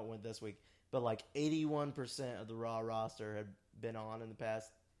know how it went this week, but like 81% of the Raw roster had been on in the past,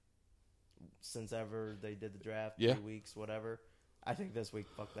 since ever they did the draft, 2 weeks, whatever. I think this week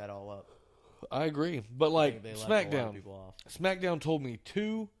fucked that all up. I agree. But like SmackDown. SmackDown told me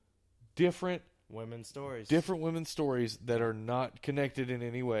 2 different women's stories. Different women's stories that are not connected in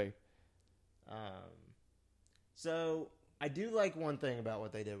any way. So I do like one thing about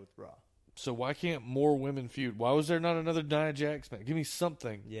what they did with Raw. So why can't more women feud? Why was there not another Nia Jax match? Give me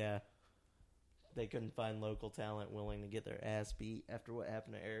something. Yeah. They couldn't find local talent willing to get their ass beat after what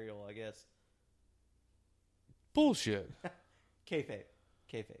happened to Ariel, I guess. Bullshit. Kayfabe.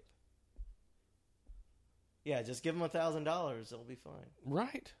 Yeah, just give them $1,000. It'll be fine.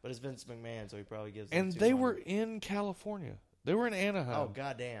 Right. But it's Vince McMahon, so he probably gives them And they were in California. They were in Anaheim. Oh,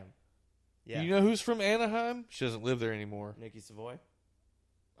 goddamn. Yeah. You know who's from Anaheim? She doesn't live there anymore. Nikki Savoy?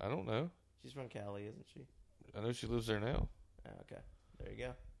 I don't know. She's from Cali, isn't she? I know she lives there now. Oh, okay. There you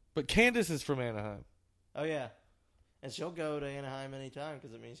go. But Candace is from Anaheim. Oh, yeah. And she'll go to Anaheim anytime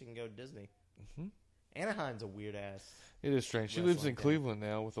because it means she can go to Disney. Mm-hmm. Anaheim's a weird ass. It is strange. She lives in Cleveland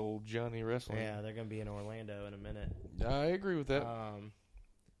now with old Johnny Wrestling. Yeah, they're going to be in Orlando in a minute. I agree with that.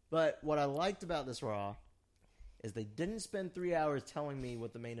 But what I liked about this Raw is they didn't spend 3 hours telling me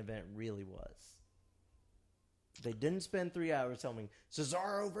what the main event really was. They didn't spend 3 hours telling me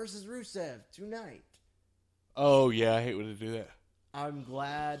Cesaro versus Rusev tonight. Oh, yeah, I hate when they do that. I'm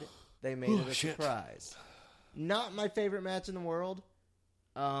glad they made it a surprise. Not my favorite match in the world,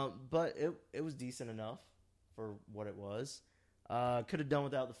 but it was decent enough for what it was. Could have done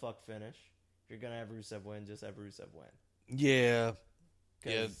without the fuck finish. If you're going to have Rusev win, just have Rusev win. Yeah.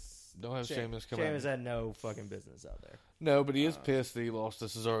 Yeah. Don't have Sheamus come out. Sheamus had no fucking business out there. No, but he is pissed that he lost to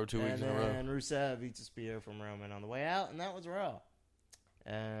Cesaro 2 weeks in a row. And Rusev eats a spear from Roman on the way out, and that was Raw.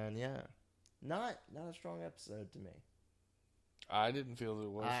 And yeah, not a strong episode to me. I didn't feel that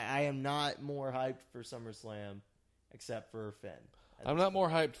it was. I am not more hyped for SummerSlam, except for Finn. I'm not more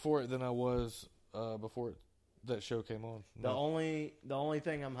hyped for it than I was before that show came on. No. The only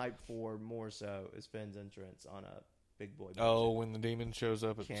thing I'm hyped for more so is Finn's entrance on a big boy. Oh, when the demon shows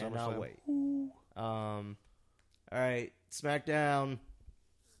up at SummerSlam. Cannot wait. All right, SmackDown.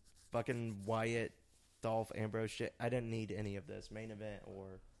 Fucking Wyatt, Dolph, Ambrose shit. I didn't need any of this main event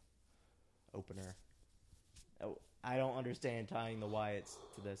or opener. I don't understand tying the Wyatts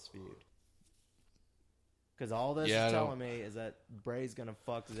to this feud. Because all this is telling me is that Bray's going to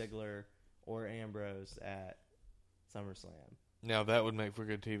fuck Ziggler or Ambrose at SummerSlam. Now that would make for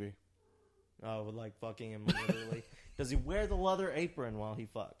good TV. Oh, with like fucking him literally. Does he wear the leather apron while he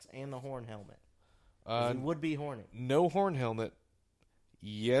fucks and the horn helmet? 'Cause he would be horny. No horn helmet.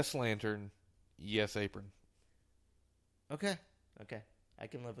 Yes lantern. Yes apron. Okay. I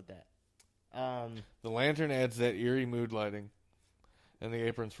can live with that. The lantern adds that eerie mood lighting, and the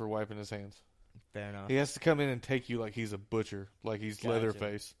apron's for wiping his hands. Fair enough. He has to come in and take you like he's a butcher, like he's Gotcha.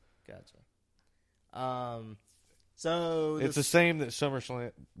 Leatherface. Gotcha. So It's the same that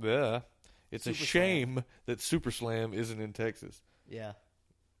SummerSlam. It's a Super shame that Super Slam isn't in Texas. Yeah,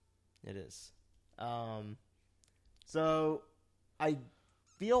 it is. So I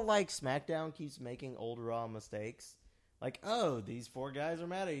feel like SmackDown keeps making old Raw mistakes. Like, oh, these four guys are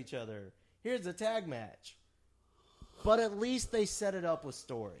mad at each other. Here's a tag match. But at least they set it up with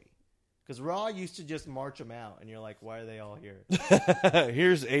story. Because Raw used to just march them out, and you're like, why are they all here?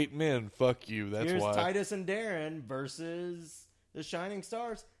 Here's 8 men. Fuck you. That's Here's why. Titus and Darren versus the Shining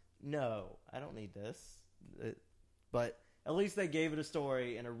Stars. No, I don't need this. But at least they gave it a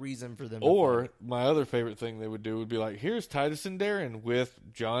story and a reason for them to Or fight. my other favorite thing they would do would be like, here's Titus and Darren with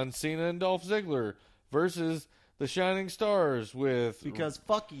John Cena and Dolph Ziggler versus the Shining Stars with Because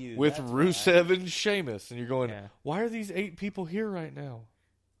fuck you. with that's Rusev why. and Sheamus, and you're going, Yeah. why are these 8 people here right now?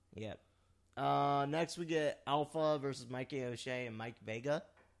 Yep. Next we get Alpha versus Mikey O'Shea and Mike Vega.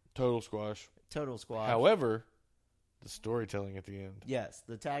 Total squash. Total squad. However, the storytelling at the end. Yes,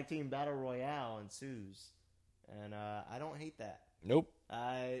 the tag team battle royale ensues, and I don't hate that. Nope.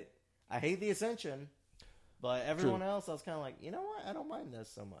 I hate the Ascension, but everyone else, I was kind of like, you know what? I don't mind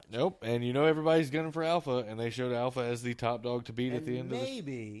this so much. Nope. And you know everybody's gunning for Alpha, and they showed Alpha as the top dog to beat And at the end of the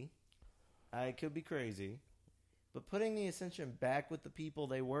maybe I could be crazy, but putting the Ascension back with the people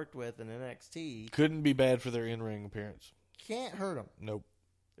they worked with in NXT Couldn't be bad for their in-ring appearance. can't hurt them. Nope.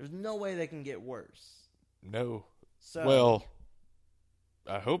 There's no way they can get worse. No. So, Well,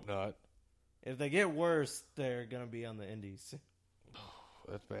 I hope not. if they get worse, they're gonna be on the Indies.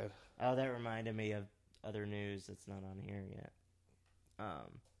 That's bad. Oh, that reminded me of other news that's not on here yet.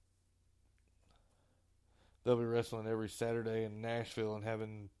 They'll be wrestling every Saturday in Nashville and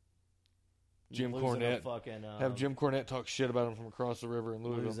having Jim losing to Cornette fucking, have Jim Cornette talk shit about him from across the river in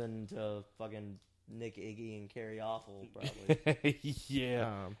Louisville. losing to fucking Nick Iggy and Kerry Awful, probably. Yeah.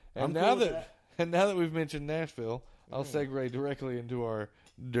 I'm And cool with now that we've mentioned Nashville, I'll Mm. segue directly into our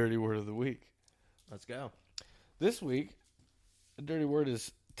dirty word of the week. Let's go. This week, the dirty word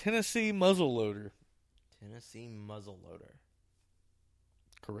is Tennessee muzzleloader. Tennessee muzzleloader.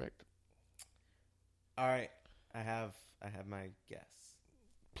 Correct. All right, I have my guess.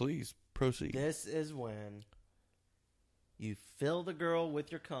 Please proceed. This is when you fill the girl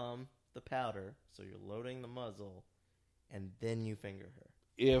with your cum, the powder, so you're loading the muzzle, and then you finger her.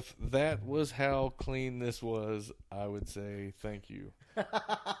 If that was how clean this was, I would say thank you.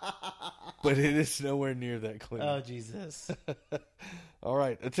 But it is nowhere near that clean. Oh, Jesus. All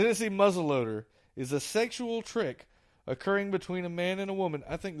right. A Tennessee muzzleloader is a sexual trick occurring between a man and a woman.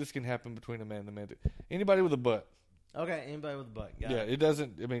 I think this can happen between a man and a man, too. Anybody with a butt. Okay, anybody with a butt. Got Yeah, it. it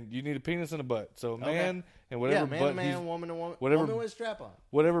doesn't. I mean, you need a penis and a butt. So a Okay. man and Yeah, whatever man butt to man, he's, woman to woman. whatever- Woman with a strap on.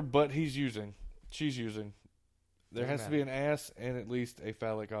 whatever butt he's using, she's using. There Doesn't has to be an ass and at least a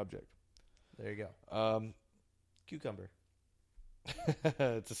phallic object. There you go. Cucumber.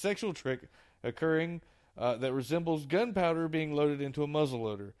 It's a sexual trick occurring that resembles gunpowder being loaded into a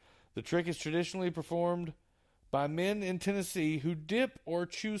muzzleloader. The trick is traditionally performed by men in Tennessee who dip or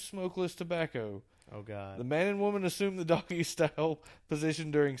chew smokeless tobacco. Oh, God. The man and woman assume the doggy-style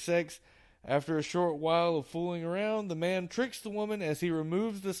position during sex. After a short while of fooling around, the man tricks the woman as he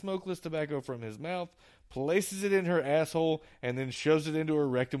removes the smokeless tobacco from his mouth, places it in her asshole, and then shoves it into her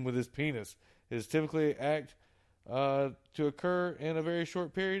rectum with his penis. It is typically an act to occur in a very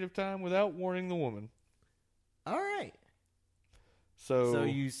short period of time without warning the woman. All right. So, So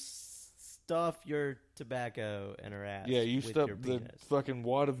you stuff your tobacco in her ass. yeah, you with stuff your the penis. fucking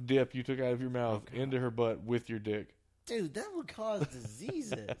wad of dip you took out of your mouth Oh, God. into her butt with your dick. Dude, that would cause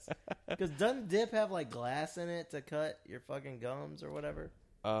diseases. Because doesn't dip have like glass in it to cut your fucking gums or whatever?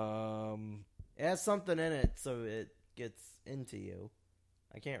 It has something in it so it gets into you.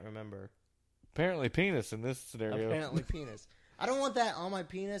 I can't remember. Apparently penis in this scenario. Apparently penis. I don't want that on my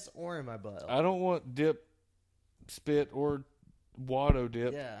penis or in my butt. I don't want dip, spit, or Watto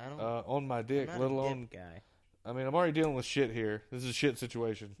dip Yeah, I don't. on my dick, I'm let not a alone. dip guy. I mean, I'm already dealing with shit here. This is a shit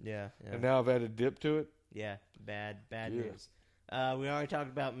situation, Yeah, yeah. and now I've added dip to it. Yeah, bad Yeah. news. We already talked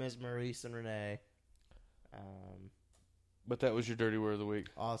about Ms. Maurice and Renee. But that was your dirty word of the week.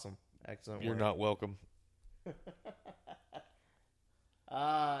 Awesome. Excellent You're work. not welcome.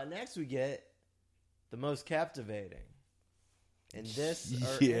 Next we get the most captivating. in this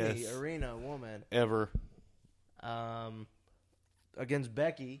or Yes. any arena woman Ever. against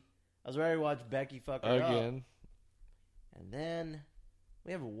Becky. I was ready to watch Becky fuck her up. Again. And then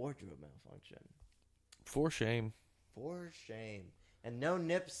we have a wardrobe malfunction. For shame. For shame. And no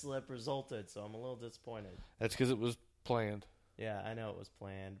nip slip resulted, so I'm a little disappointed. That's because it was planned. Yeah, I know it was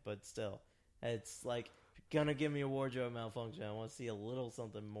planned, but still. It's like, if you're going to give me a wardrobe malfunction, I want to see a little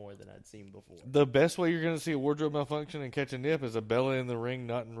something more than I'd seen before. The best way you're going to see a wardrobe malfunction and catch a nip is a Bella in the ring,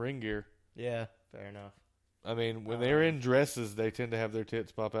 not in ring gear. Yeah, fair enough. I mean, when they're in dresses, they tend to have their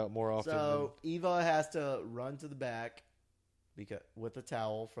tits pop out more often. So, Eva has to run to the back with a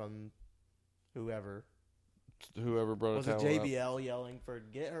towel from whoever. Than whoever brought Was a it towel JBL yelling for,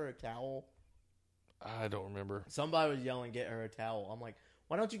 get her a towel? I don't remember. Somebody was yelling, get her a towel. I'm like,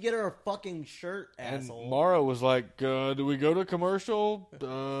 why don't you get her a fucking shirt, asshole? And Mara was like, do we go to commercial?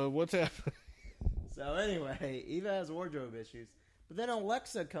 What's happening? So anyway, Eva has wardrobe issues. But then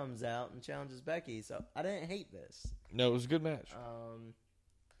Alexa comes out and challenges Becky, so I didn't hate this. No, it was a good match.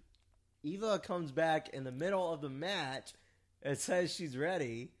 Eva comes back in the middle of the match and says she's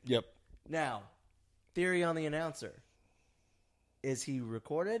ready. Yep. Now, theory on the announcer. Is he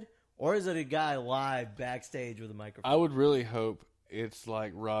recorded, or is it a guy live backstage with a microphone? I would really hope it's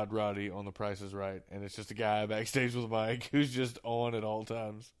like Roddy on The Price is Right, and it's just a guy backstage with a mic who's just on at all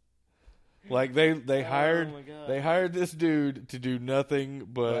times. Like they hired this dude to do nothing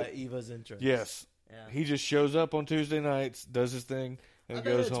but Eva's entrance. Yes. Yeah. He just shows up on Tuesday nights, does his thing, and I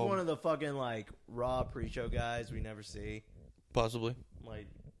goes bet it's home. one of the fucking like Raw pre-show guys we never see, Possibly. like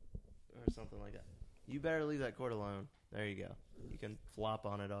or something like that. You better leave that cord alone. There you go. You can flop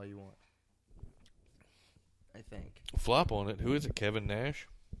on it all you want. I think. Flop on it. Who is it? Kevin Nash?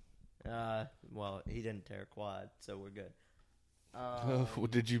 Well, he didn't tear a quad, so we're good.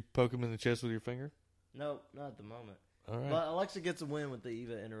 Did you poke him in the chest with your finger? Nope, not at the moment. All right. But Alexa gets a win with the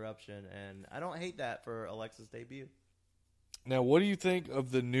Eva interruption, and I don't hate that for Alexa's debut. Now, what do you think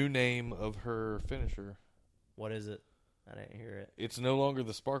of the new name of her finisher? What is it? I didn't hear it. It's no longer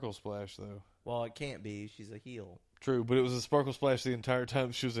the Sparkle Splash, though. Well, it can't be. She's a heel. True, but it was a Sparkle Splash the entire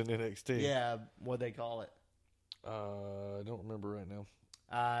time she was in NXT. Yeah, what'd they call it? I don't remember right now.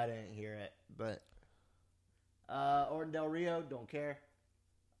 I didn't hear it, but Orton Del Rio, don't care.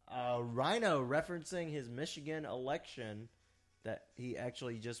 Rhino referencing his Michigan election that he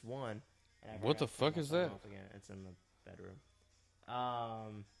actually just won. What the fuck is that? Again. It's in the bedroom.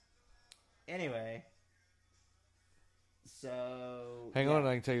 Anyway, so Hang on,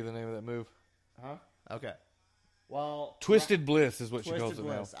 I can tell you the name of that move. Huh? Okay. Well, Twisted Bliss is what she calls Twisted it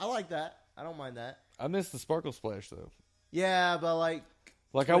Bliss. I like that. I don't mind that. now. I miss the Sparkle Splash though. Yeah, but like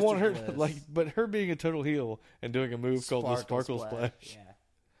I want her Bliss. but her being a total heel and doing a move called the Sparkle Splash. Yeah.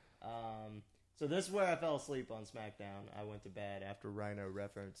 So this is where I fell asleep on SmackDown. I went to bed after Rhino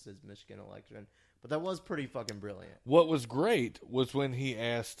referenced his Michigan election, but that was pretty fucking brilliant. What was great was when he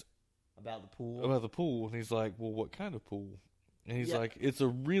asked About the pool. about the pool, and he's like, "Well, what kind of pool?" And he's Yeah. like, "It's a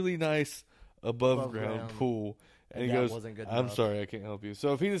really nice above ground ground. pool." And he that goes, wasn't good "I'm enough. sorry, I can't help you."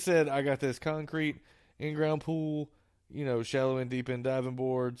 So if he'd have said, "I got this concrete in ground pool, shallow and deep end diving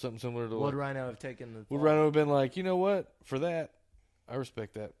board, something similar to Would Rhino have taken the would fall? Rhino have been like, you know what? For that, I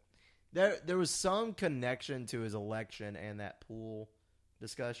respect that. There was some connection to his election and that pool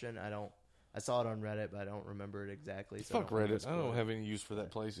discussion. I saw it on Reddit, but I don't remember it exactly. So Fuck Reddit. I don't have any use for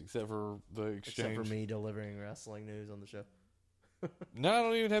that place except for the exchange. Except for me delivering wrestling news on the show. No, I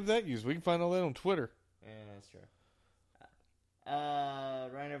don't even have that use. We can find all that on Twitter. Yeah, that's true.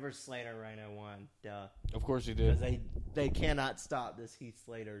 Rhino versus Slater. Rhino won. Duh. Of course he Because did. they cannot stop this Heath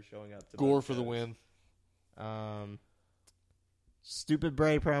Slater showing up to Gore both for the shows. win. Stupid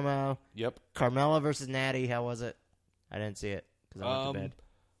Bray promo. Yep. Carmella versus Natty. How was it? I didn't see it because I went to bed.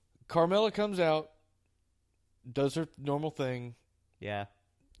 Carmella comes out, does her normal thing. Yeah.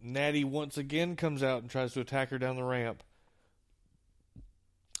 Natty once again comes out and tries to attack her down the ramp.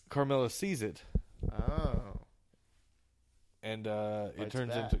 Carmella sees it, Oh. and it Fights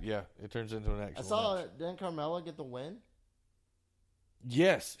turns back. into an actual I saw match. it. Didn't Carmella get the win?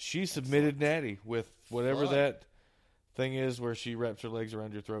 Yes, she submitted Natty with whatever Fuck. that thing is where she wraps her legs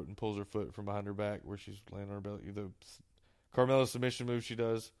around your throat and pulls her foot from behind her back where she's laying on her belly. The Carmella submission move she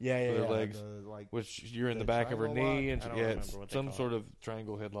does Yeah, with her legs, like, which you're in the the back of her triangle knee, lock? and I don't it's remember what they some call sort of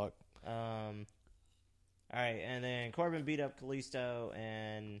triangle headlock. all right, and then Corbin beat up Kalisto,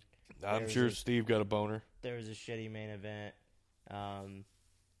 and I'm There's sure a- Steve got a boner. there was a shitty main event.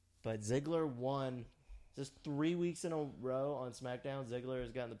 But Ziggler won just 3 weeks in a row on SmackDown. Ziggler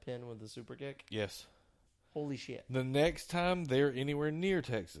has gotten the pin with the super kick. Yes. Holy shit. The next time they're anywhere near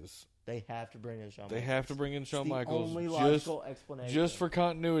Texas, They have to bring in Shawn They Michaels. have to bring in Shawn It's the Michaels only logical explanation. just for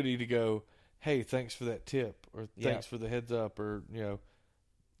continuity to go, hey, thanks for that tip, or Yeah. thanks for the heads up, or,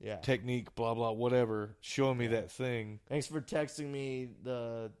 Yeah. technique, blah, blah, whatever, showing me that thing. Thanks for texting me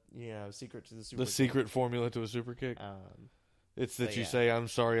the secret to the super. The secret formula to a super kick. It's that but you yeah. say, I'm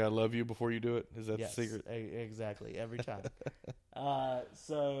sorry, I love you before you do it. Is that Yes, the secret? exactly, every time.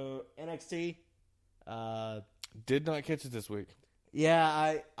 So NXT, Did not catch it this week. yeah,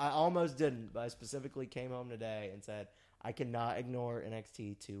 I almost didn't, but I specifically came home today and said I cannot ignore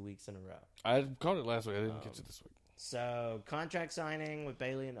NXT 2 weeks in a row. I caught it last week. I didn't catch it this week. So contract signing with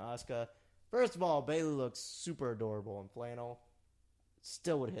Bayley and Asuka. First of all, Bayley looks super adorable in flannel.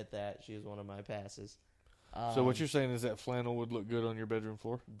 Still would hit that. She was one of my passes. So what you're saying is that flannel would look good on your bedroom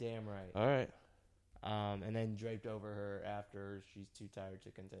floor? Damn right. All right. And then draped over her after she's too tired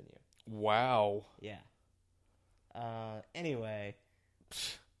to continue. Wow. Yeah. Anyway,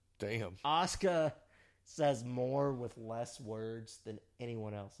 Damn. Asuka says more with less words than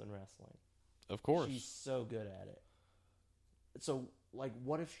anyone else in wrestling. Of course. She's so good at it. So, like,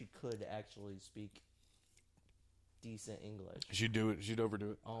 what if she could actually speak decent English? She'd do it. She'd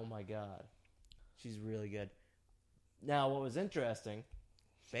overdo it. Oh my god. She's really good. Now, what was interesting,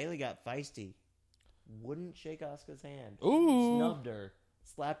 Bayley got feisty. Wouldn't shake Asuka's hand. Ooh. Snubbed her,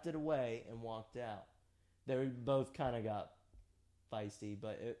 slapped it away, and walked out. They both kind of got feisty,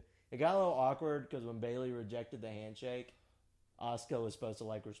 but it got a little awkward because when Bayley rejected the handshake, Asuka was supposed to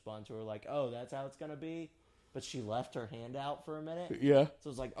like respond to her like, "Oh, that's how it's gonna be," but she left her hand out for a minute. Yeah. So it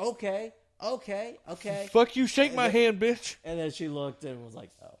was like, "Okay." Fuck you, shake my hand, bitch. And then she looked and was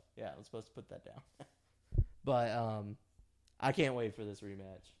like, "Oh, yeah, I'm supposed to put that down." But I can't wait for this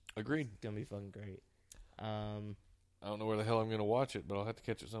rematch. Agreed. It's gonna be fucking great. I don't know where the hell I'm going to watch it, but I'll have to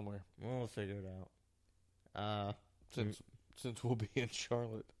catch it somewhere. We'll figure it out. Since we'll be in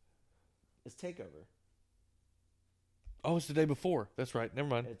Charlotte. It's Takeover. Oh, it's the day before. That's right. Never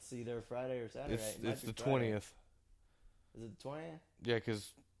mind. It's either Friday or Saturday. It might It's be the Friday. 20th. Is it the 20th? Yeah,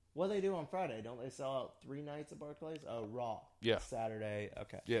 because What do they do on Friday? Don't they sell out 3 nights at Barclays? Oh, Raw. Yeah. Saturday.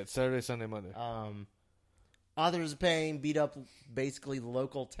 Okay. it's Saturday, Sunday, Monday. Authors of Pain beat up basically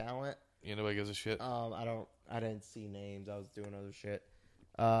local talent. Nobody gives a shit. I didn't see names. I was doing other shit.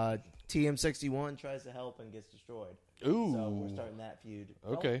 TM61 tries to help and gets destroyed. Ooh. So we're starting that feud.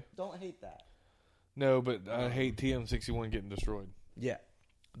 Okay. Don't hate that. No, but I hate TM61 getting destroyed. Yeah.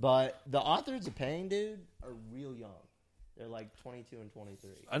 But the Authors of Pain, dude, are real young. They're like 22 and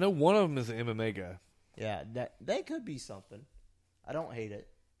 23. I know one of them is an MMA guy. Yeah, they could be something. I don't hate it.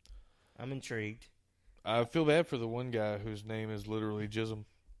 I'm intrigued. I feel bad for the one guy whose name is literally Jism.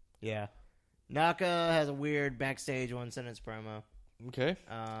 Yeah. Naka has a weird backstage one-sentence promo. Okay.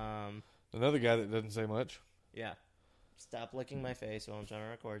 Another guy that doesn't say much. Yeah. Stop licking my face while I'm trying to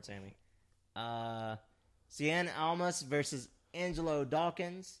record, Sammy. Cien Almas versus Angelo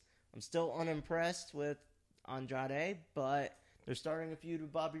Dawkins. I'm still unimpressed with Andrade, but they're starting a feud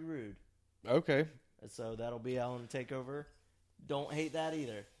with Bobby Roode. Okay. So that'll be out on TakeOver. Don't hate that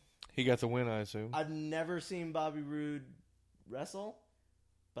either. He got the win, I assume. I've never seen Bobby Roode wrestle,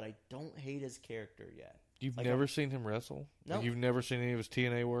 but I don't hate his character yet. You've never seen him wrestle? No. Like you've never seen any of his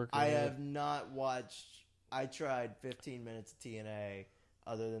TNA work? I have not watched. I tried 15 minutes of TNA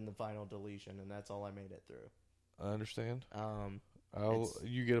other than the final deletion, and that's all I made it through. I understand. It's-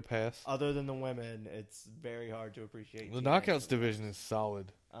 You get a pass. Other than the women, it's very hard to appreciate. The TNA Knockouts for division is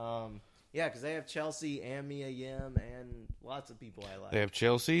solid. Yeah, because they have Chelsea and Mia Yim and lots of people I like. They have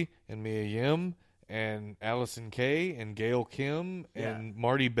Chelsea and Mia Yim and Allison Kay and Gail Kim and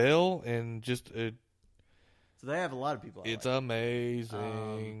Marty Bell and just so they have a lot of people I it's like.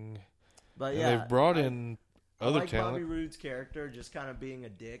 amazing. But And yeah, they've brought in I other like talent. Bobby Roode's character just kind of being a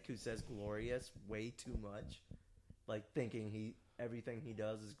dick who says glorious way too much. Like thinking everything he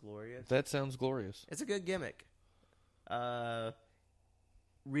does is glorious. That sounds glorious. It's a good gimmick.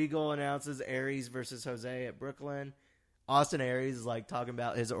 Regal announces Aries versus Jose at Brooklyn. Austin Aries is like talking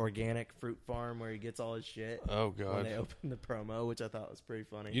about his organic fruit farm where he gets all his shit. Oh When God! they open the promo, which I thought was pretty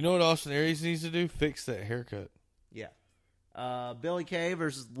funny. You know what Austin Aries needs to do? Fix that haircut. Yeah. Billy Kay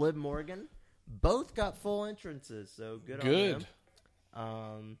versus Liv Morgan. Both got full entrances, so good on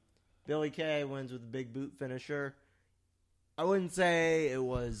them. Billy Kay wins with a big boot finisher. I wouldn't say it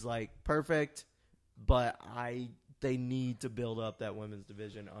was like perfect, but they need to build up that women's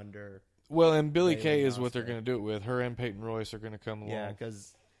division under. Well, and Billy Bayley Kay and is what they're Asuka. going to do it with. Her and Peyton Royce are going to come along. Yeah,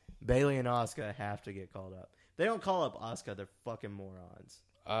 because Bayley and Asuka have to get called up. If they don't call up Asuka, they're fucking morons.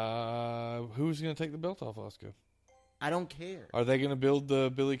 Who's going to take the belt off Asuka? I don't care Are they going to build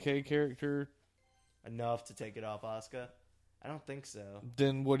the Billy Kay character? enough to take it off Asuka. I don't think so.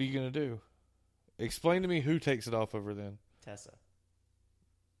 Then what are you going to do? Explain to me who takes it off of her then. Tessa.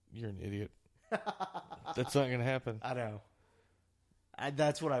 You're an idiot. That's not going to happen. I know.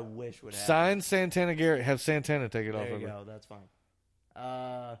 That's what I wish would happen. Sign Santana Garrett. Have Santana take it off There of you her. go. That's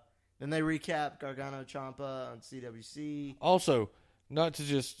fine. Then they recap Gargano Ciampa on CWC. Also, not to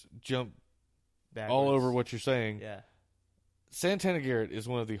just jump Backwards. all over what you're saying. Yeah. Santana Garrett is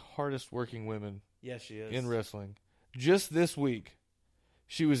one of the hardest working women Yes, she is. in wrestling. Just this week,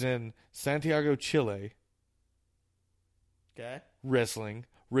 she was in Santiago, Chile, Okay. wrestling,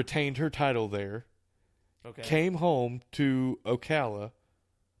 retained her title there, Okay. came home to Ocala,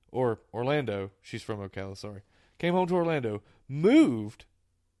 or Orlando. She's from Ocala, sorry. Came home to Orlando, moved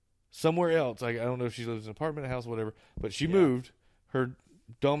somewhere else. I don't know if she lives in an apartment, a house, whatever, but she moved. Her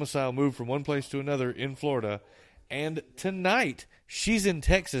domicile moved from one place to another in Florida. And tonight, she's in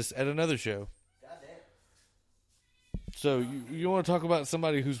Texas at another show. So you want to talk about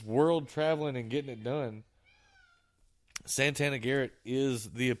somebody who's world traveling and getting it done. Santana Garrett is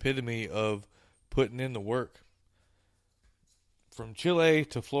the epitome of putting in the work. From Chile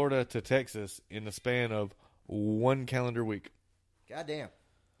to Florida to Texas in the span of one calendar week. Goddamn.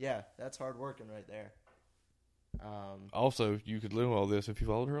 Yeah, that's hard working right there. Also, you could learn all this if you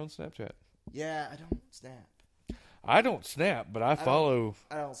followed her on Snapchat. Yeah, I don't snap. I don't snap, but I follow.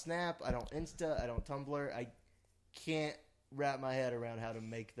 I don't snap. I don't Insta. I don't Tumblr. I can't wrap my head around how to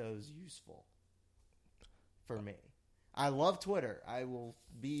make those useful for me. I love Twitter. I will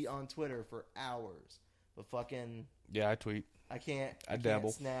be on Twitter for hours. But fucking... Yeah, I tweet. I can't dabble.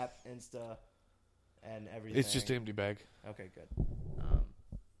 Can't snap, Insta, and everything. It's just an empty bag. Okay, good.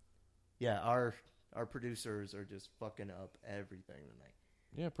 Yeah, our producers are just fucking up everything tonight.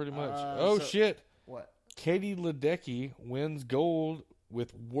 Yeah, pretty much. So- Shit. What? Katie Ledecky wins gold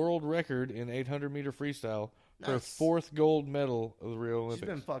with world record in 800-meter freestyle. Her Nice. fourth gold medal of the Rio Olympics. She's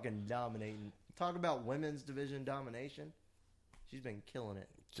been fucking dominating. Talk about women's division domination. She's been killing it.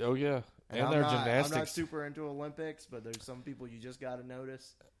 Oh, yeah. And I'm their not, gymnastics. I'm not super into Olympics, but there's some people you just got to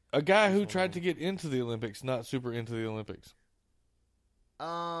notice. A guy who tried to get into the Olympics, not super into the Olympics.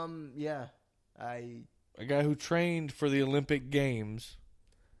 Yeah. A guy who trained for the Olympic Games,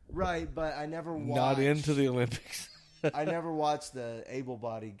 Right, but I never watched. not into the Olympics. I never watched the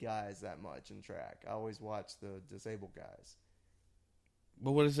able-bodied guys that much in track. I always watch the disabled guys.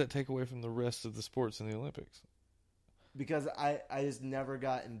 But what does that take away from the rest of the sports in the Olympics? Because I just never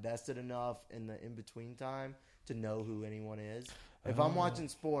got invested enough in the in-between time to know who anyone is. If I'm watching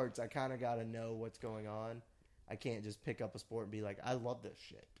sports, I kind of got to know what's going on. I can't just pick up a sport and be like, I love this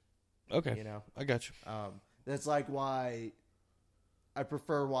shit. Okay. You know? I got you. That's like why I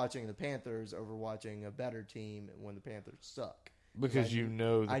prefer watching the Panthers over watching a better team when the Panthers suck. Because you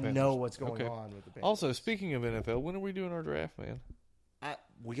know the I Panthers. know what's going Okay. on with the Panthers. Also, speaking of NFL, when are we doing our draft, man?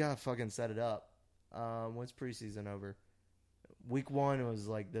 We got to fucking set it up. When's preseason over? Week 1 was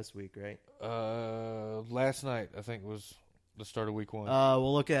like this week, right? Last night, I think, was the start of week 1.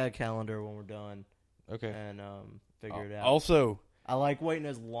 We'll look at a calendar when we're done Okay. and figure it out. Also, I like waiting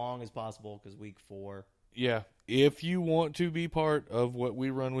as long as possible because week 4. yeah, if you want to be part of what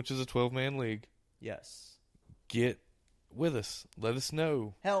we run, which is a 12-man league, Yes. get with us. Let us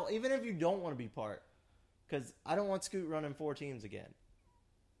know. Hell, even if you don't want to be part, because I don't want Scoot running 4 teams again.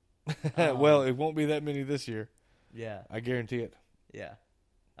 Well, it won't be that many this year. Yeah. I guarantee it. Yeah.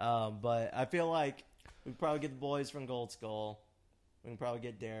 But I feel like we can probably get the boys from Gold Skull. We can probably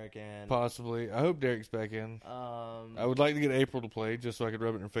get Derek in. Possibly. I hope Derek's back in. I would like to get April to play just so I could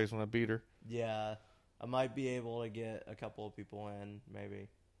rub it in her face when I beat her. Yeah. I might be able to get a couple of people in, maybe.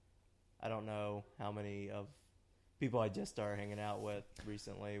 I don't know how many of people I just started hanging out with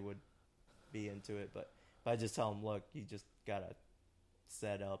recently would be into it. But if I just tell them, look, you just got to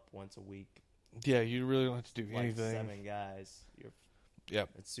set up once a week. Yeah, you really don't have to do Like anything. 7 guys. Yep.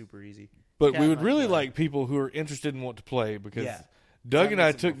 It's super easy. But Yeah, we would might really play. like people who are interested and want to play because Yeah. Doug That and I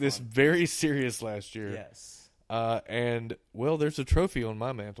makes it took more this fun. very serious last year. Yes. And, well, there's a trophy on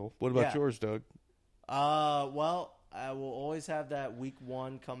my mantle. What about Yeah. yours, Doug? Well, I will always have that week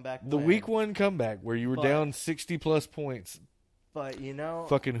 1 comeback The win. week 1 comeback where you were But- down 60-plus points. But,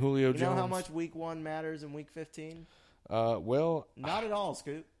 Fucking Julio you Jones. know how much week 1 matters in week 15? Well, Not at all,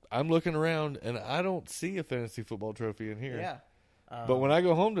 Scoot. I'm looking around, and I don't see a fantasy football trophy in here. Yeah. But when I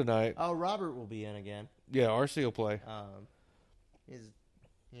go home tonight, Oh, Robert will be in again. yeah, RC will play.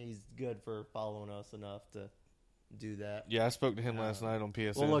 He's good for following us enough to do that. Yeah, I spoke to him last night on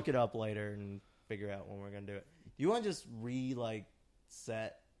PSN. We'll look it up later and figure out when we're gonna do it. You want to just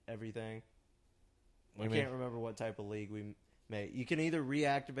set everything? What I do you can't mean? remember what type of league we made. You can either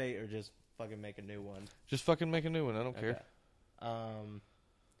reactivate or just fucking make a new one. Just fucking make a new one. I don't care. Okay. All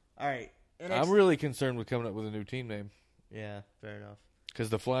right. I'm really concerned with coming up with a new team name. Yeah, fair enough. Because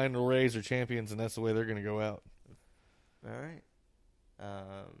the Flying Rays are champions, and that's the way they're going to go out. All right.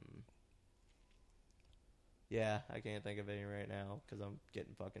 Yeah, I can't think of any right now because I'm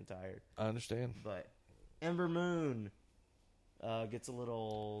getting fucking tired. I understand. But Ember Moon gets a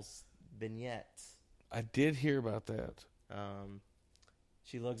little vignette. I did hear about that.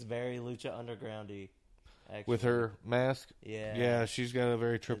 She looks very Lucha Underground-y. Actually. With her mask? Yeah. Yeah, she's got a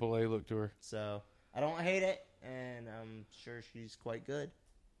very AAA look to her. So, I don't hate it, and I'm sure she's quite good.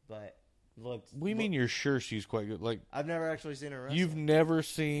 But, mean you're sure she's quite good? Like, I've never actually seen her wrestle. You've never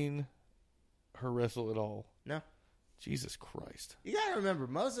seen her wrestle at all? No. Jesus Christ. You gotta remember,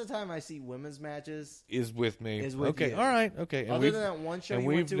 most of the time I see women's matches is with me. Okay, you. All right, okay. And other than that one show you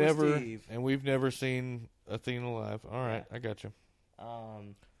went to with Steve. And we've never seen Athena live. All right, I got you.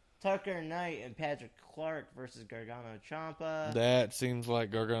 Tucker Knight and Patrick Clark versus Gargano Ciampa. That seems like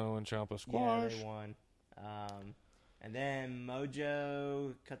Gargano and Ciampa squash. Yeah, they won. And then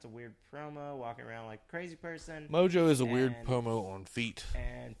Mojo cuts a weird promo, walking around like a crazy person. Mojo is a weird promo on feet.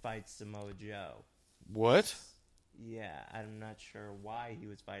 And fights Samoa Joe. What? Yeah, I'm not sure why he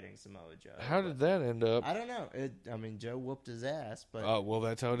was fighting Samoa Joe. How did that end up? I don't know. Joe whooped his ass, but well,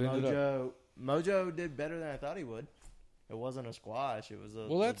 that's how it ended up. Mojo did better than I thought he would. It wasn't a squash. It was a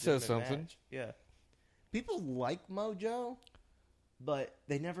that says something. Match. Yeah, people like Mojo, but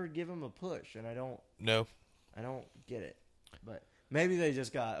they never give him a push, and I don't get it. But maybe they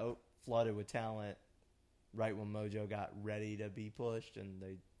just got flooded with talent right when Mojo got ready to be pushed, and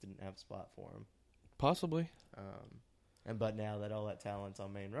they didn't have a spot for him. Possibly. But now that all that talent's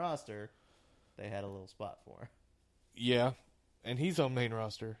on main roster, they had a little spot for him. Yeah, and he's on main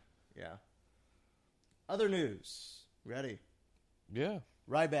roster. Yeah. Other news. Ready? Yeah.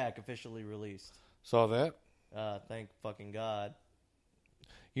 Ryback officially released. Saw that. Thank fucking God.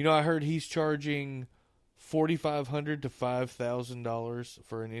 You know, I heard he's charging $4,500 to $5,000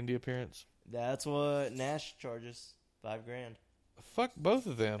 for an indie appearance. That's what Nash charges. $5,000. Fuck both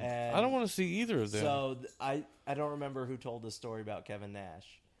of them. And I don't want to see either of them. So I don't remember who told the story about Kevin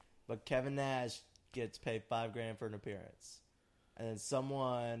Nash, but Kevin Nash gets paid $5,000 for an appearance, and then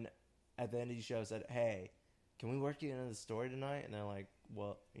someone at the end of the show said, "Hey, can we work you into the story tonight?" And they're like,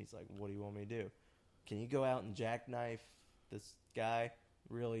 "Well," he's like, "What do you want me to do? Can you go out and jackknife this guy?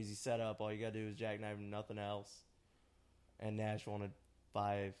 Real easy setup. All you gotta do is jackknife him, nothing else." And Nash wanted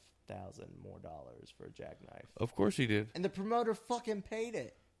 $5,000 more for a jackknife. Of course he did. And the promoter fucking paid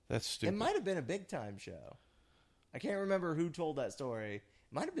it. That's stupid. It might have been a big time show. I can't remember who told that story. It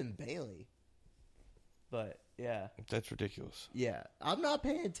might have been Bailey. But yeah. That's ridiculous. Yeah. I'm not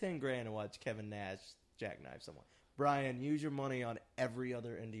paying $10,000 to watch Kevin Nash jackknife someone. Brian, use your money on every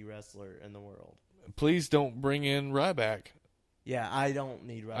other indie wrestler in the world. Please don't bring in Ryback. Yeah, I don't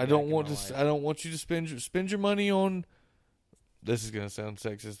need Ryback. I don't want you to spend your money on. This is going to sound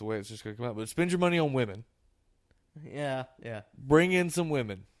sexist the way it's just going to come out, but spend your money on women. Yeah. Bring in some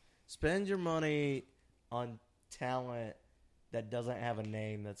women. Spend your money on talent that doesn't have a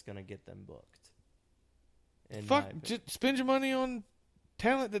name that's going to get them booked. Just spend your money on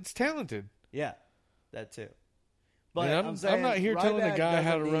talent that's talented. Yeah, that too. But I'm not here telling the guy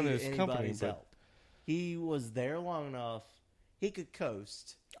how to run his company. But he was there long enough. He could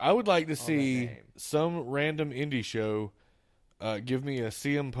coast. I would like to see some random indie show give me a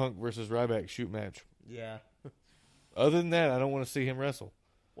CM Punk versus Ryback shoot match. Yeah. Other than that, I don't want to see him wrestle.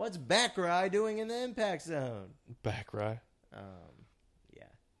 What's Backrye doing in the Impact Zone? Backrye? Yeah.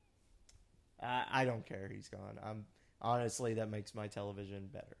 I don't care he's gone. Honestly, that makes my television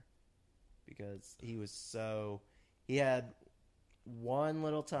better. Because he had one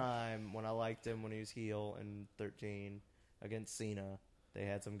little time when I liked him when he was heel in 13 against Cena. They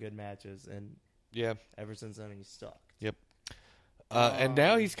had some good matches, and ever since then he's stuck. Yep. And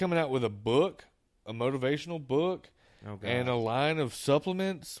now he's coming out with a book, a motivational book, and a line of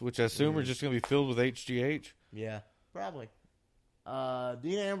supplements, which I assume are just going to be filled with HGH. Yeah, probably.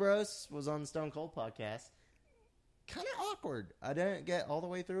 Dean Ambrose was on the Stone Cold podcast. Kind of awkward. I didn't get all the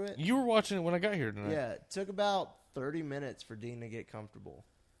way through it. You were watching it when I got here tonight. Yeah, it took about 30 minutes for Dean to get comfortable.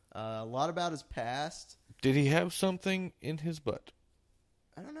 A lot about his past. Did he have something in his butt?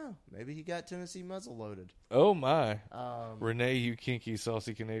 I don't know. Maybe he got Tennessee muzzle loaded. Oh, my. Renee, you kinky,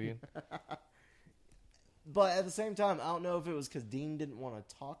 saucy Canadian. But at the same time, I don't know if it was because Dean didn't want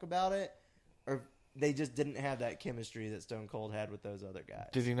to talk about it or they just didn't have that chemistry that Stone Cold had with those other guys.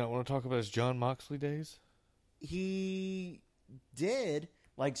 Did he not want to talk about his John Moxley days? He did.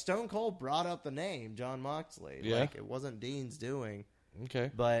 Like, Stone Cold brought up the name John Moxley. Yeah. Like, it wasn't Dean's doing. Okay.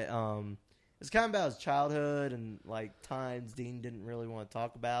 But It's kind of about his childhood and like times Dean didn't really want to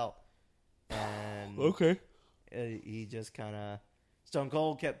talk about, and Okay. he just kind of Stone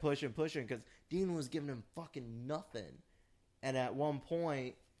Cold kept pushing because Dean was giving him fucking nothing, and at one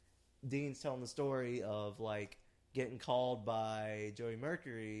point, Dean's telling the story of like getting called by Joey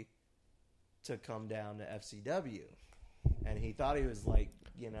Mercury to come down to FCW, and he thought he was like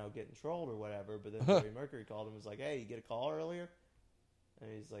getting trolled or whatever, but then Joey Mercury called him and was like, "Hey, you get a call earlier?"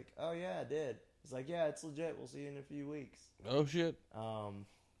 And he's like, "Oh yeah, I did." He's like, "Yeah, it's legit. We'll see you in a few weeks." Oh shit.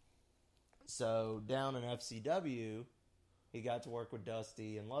 So down in FCW, he got to work with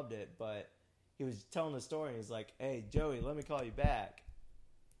Dusty and loved it, but he was telling the story and he's like, "Hey, Joey, let me call you back."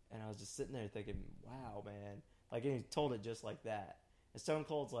 And I was just sitting there thinking, wow, man. Like, and he told it just like that. And Stone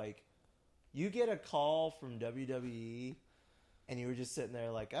Cold's like, you get a call from WWE and you were just sitting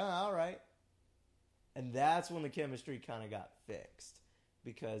there like, oh, all right. And that's when the chemistry kind of got fixed.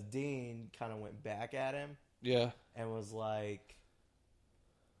 Because Dean kind of went back at him. Yeah. And was like,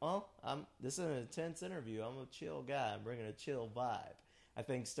 well, this is an intense interview. I'm a chill guy. I'm bringing a chill vibe. I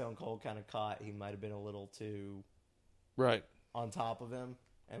think Stone Cold kind of caught he might have been a little too right on top of him.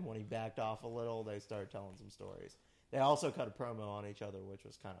 And when he backed off a little, they started telling some stories. They also cut a promo on each other, which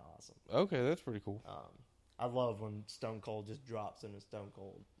was kind of awesome. Okay, that's pretty cool. I love when Stone Cold just drops into Stone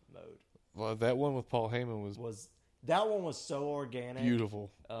Cold mode. Well, that one with Paul Heyman that one was so organic,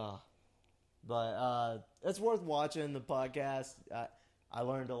 beautiful. But it's worth watching the podcast. I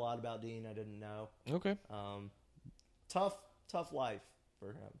learned a lot about Dean I didn't know. Okay. Tough life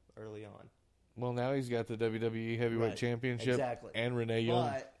for him early on. Well, now he's got the WWE Heavyweight Championship exactly. and Renee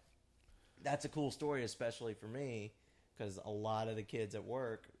Young. But that's a cool story, especially for me, because a lot of the kids at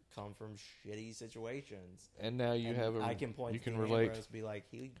work come from shitty situations. And now you have I can point you to can Dean relate. Ambrose, be like,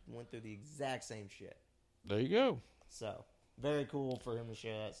 he went through the exact same shit. There you go. So, very cool for him to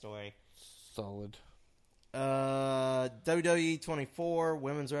share that story. Solid. WWE 24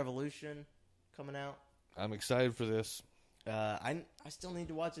 Women's Revolution coming out. I'm excited for this. I still need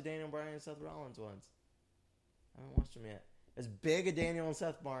to watch the Daniel Bryan and Seth Rollins ones. I haven't watched them yet. As big a Daniel and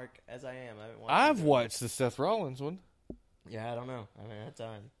Seth mark as I am, I haven't watched I've watched the Seth Rollins one. Yeah, I don't know. I haven't had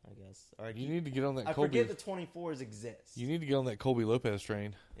time, I guess. Or You need to get on that I Colby. forget the 24s exist. You need to get on that Colby Lopez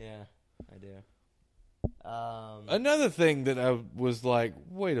train. Yeah, I do. Another thing that I was like,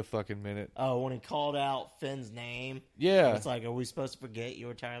 wait a fucking minute. Oh, when he called out Finn's name. Yeah. It's like, are we supposed to forget you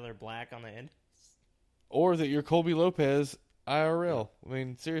were Tyler Black on the end? Or that you're Colby Lopez IRL. I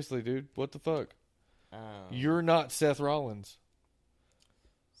mean, seriously, dude. What the fuck? You're not Seth Rollins.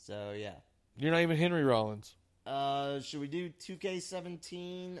 So, yeah. You're not even Henry Rollins. Should we do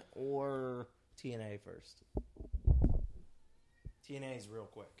 2K17 or TNA first? TNA's real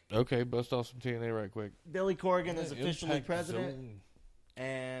quick. Okay, bust off some TNA right quick. Billy Corgan is officially Impact president, Zone.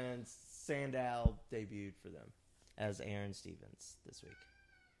 and Sandow debuted for them as Aaron Stevens this week.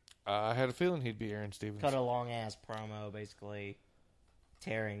 I had a feeling he'd be Aaron Stevens. Cut a long-ass promo, basically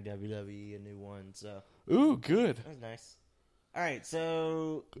tearing WWE a new one. So, Ooh, good. that was nice. All right,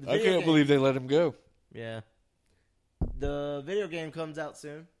 so... I can't believe they let him go. Yeah. The video game comes out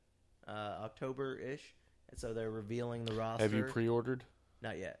soon, October-ish, and so they're revealing the roster. Have you pre-ordered?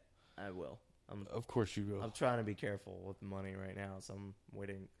 Not yet. I will. Of course you will. I'm trying to be careful with money right now, so I'm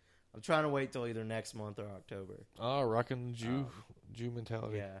waiting. I'm trying to wait till either next month or October. Oh, rocking the Jew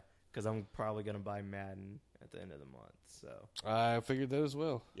mentality. Yeah, because I'm probably going to buy Madden at the end of the month. So I figured that as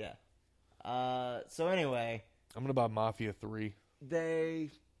well. Yeah. So anyway, I'm gonna buy Mafia 3.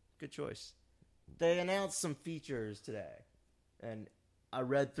 Good choice. They announced some features today, and I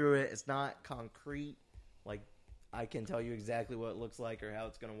read through it. It's not concrete, like I can tell you exactly what it looks like or how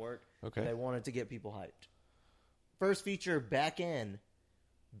it's going to work. Okay. They wanted to get people hyped. First feature, backstage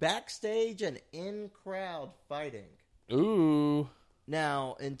and in-crowd fighting. Ooh.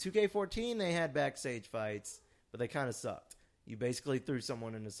 Now, in 2K14, they had backstage fights, but they kind of sucked. You basically threw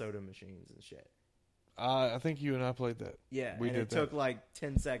someone into soda machines and shit. I think you and I played that. Yeah, we and did it took like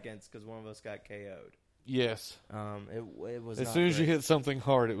 10 seconds because one of us got KO'd. Yes. It was as not soon as great. you hit something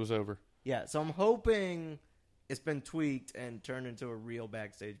hard, it was over. Yeah, so I'm hoping it's been tweaked and turned into a real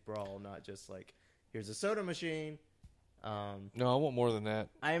backstage brawl, not just like, here's a soda machine. No, I want more than that.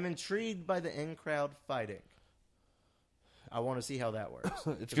 I am intrigued by the in-crowd fighting. I want to see how that works.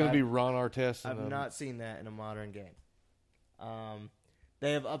 It's going to be Ron Artest. I've not seen that in a modern game.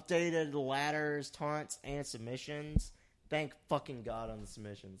 They have updated the ladders, taunts, and submissions. Thank fucking God on the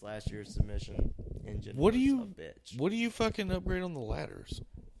submissions. Last year's submission engine was a bitch. What do you fucking upgrade on the ladders?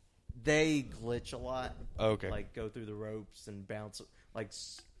 They glitch a lot. Okay. Like go through the ropes and bounce, like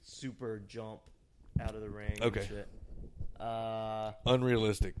super jump out of the ring. Okay. And shit.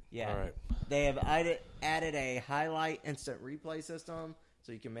 Unrealistic. Yeah. All right. They have added a highlight instant replay system,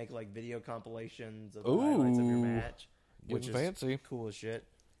 so you can make like video compilations of the highlights of your Ooh. match, which Getting is fancy. cool as shit.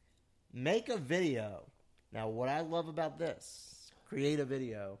 Make a video. Now, what I love about this, create a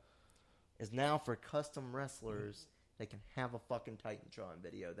video, is now for custom wrestlers, they can have a fucking Titantron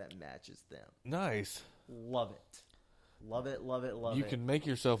video that matches them. Nice. Love it. Love it, love it, love You it. can make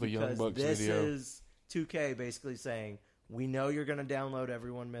yourself a Young Because Bucks this video. is 2K basically saying, we know you're going to download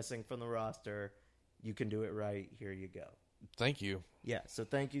everyone missing from the roster. You can do it right. Here you go. Thank you. Yeah, so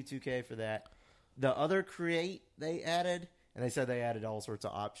thank you, 2K, for that. The other create they added, and they said they added all sorts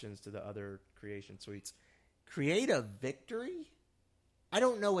of options to the other creation suites. Create a victory? I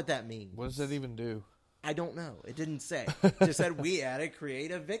don't know what that means. What does that even do? I don't know. It didn't say. It just said we added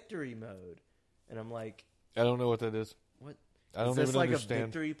create a victory mode. And I'm like, I don't know what that is. what? I don't Is this even like a understand.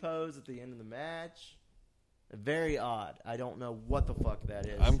 victory pose at the end of the match? Very odd. I don't know what the fuck that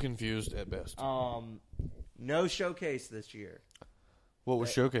is. I'm confused at best. No showcase this year. What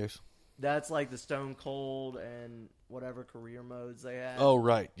was Showcase? That's like the Stone Cold and whatever career modes they had. Oh,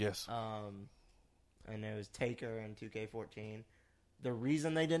 right. Yes. And it was Taker and 2K14. The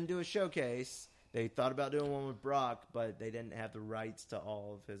reason they didn't do a showcase, they thought about doing one with Brock, but they didn't have the rights to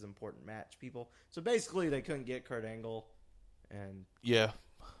all of his important match people. So basically, they couldn't get Kurt Angle, and Yeah.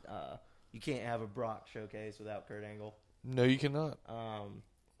 you can't have a Brock showcase without Kurt Angle. No, you cannot.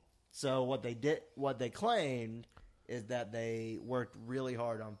 So what they claimed is that they worked really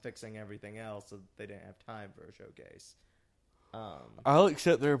hard on fixing everything else, so they didn't have time for a showcase. I'll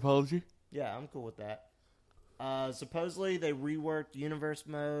accept their apology. Yeah, I'm cool with that. Supposedly, they reworked Universe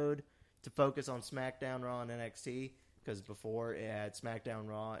Mode to focus on SmackDown, Raw, and NXT, because before it had SmackDown,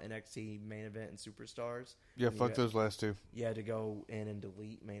 Raw, NXT, Main Event, and Superstars. Yeah, And fuck those last two. You had to go in and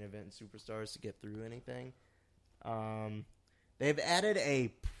delete Main Event and Superstars to get through anything. They've added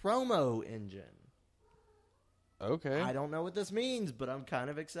a promo engine. Okay. I don't know what this means, but I'm kind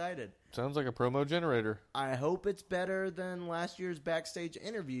of excited. Sounds like a promo generator. I hope it's better than last year's backstage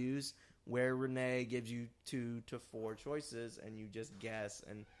interviews where Renee gives you 2 to 4 choices and you just guess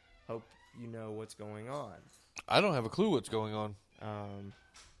and hope you know what's going on. I don't have a clue what's going on.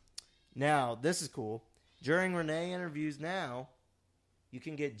 Now, this is cool. During Renee interviews now, you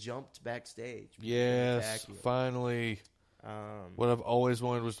can get jumped backstage. Yes, finally. What I've always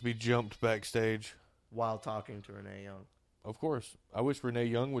wanted was to be jumped backstage. While talking to Renee Young. Of course. I wish Renee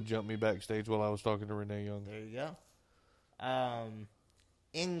Young would jump me backstage while I was talking to Renee Young. There you go.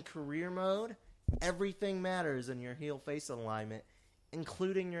 In career mode, everything matters in your heel-face alignment,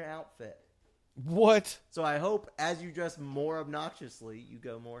 including your outfit. What? So I hope as you dress more obnoxiously, you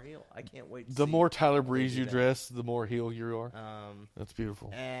go more heel. I can't wait to see. The more Tyler Breeze you that. dress, the more heel you are. That's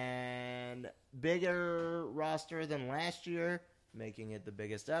beautiful. And bigger roster than last year, making it the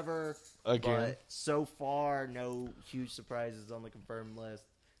biggest ever. Again. But so far, no huge surprises on the confirmed list.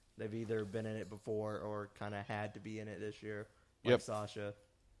 They've either been in it before or kind of had to be in it this year, like Sasha.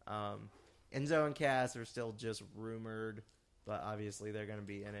 Enzo and Cass are still just rumored, but obviously they're going to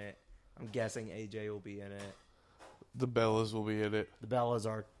be in it. I'm guessing AJ will be in it. The Bellas will be in it. The Bellas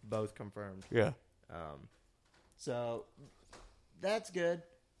are both confirmed. Yeah. So that's good.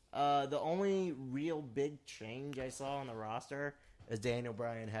 The only real big change I saw on the roster is Daniel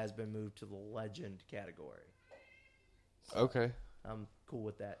Bryan has been moved to the Legend category. So Okay. I'm cool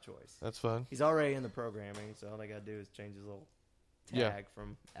with that choice. That's fun. He's already in the programming, so all they got to do is change his little tag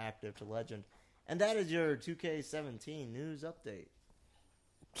from active to Legend. And that is your 2K17 news update.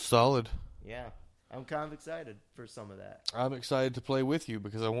 Solid. Yeah. I'm kind of excited for some of that. I'm excited to play with you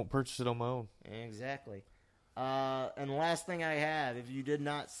because I won't purchase it on my own. Exactly. And the last thing I have, if you did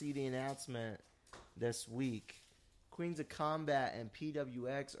not see the announcement this week, Queens of Combat and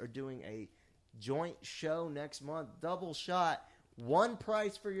PWX are doing a joint show next month. Double shot. One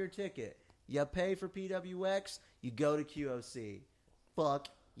price for your ticket. You pay for PWX, you go to QOC. Fuck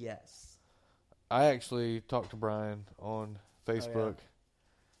yes. I actually talked to Brian on Facebook,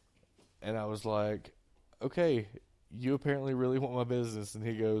 and I was like, okay, you apparently really want my business. And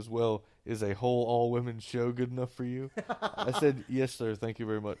he goes, well, is a whole all-women show good enough for you? I said, yes, sir. Thank you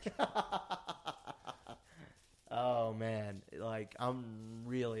very much. Oh, man. Like, I'm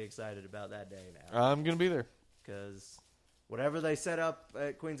really excited about that day now. I'm going to be there. Because whatever they set up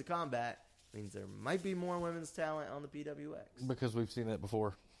at Queens of Combat means there might be more women's talent on the PWX. Because we've seen that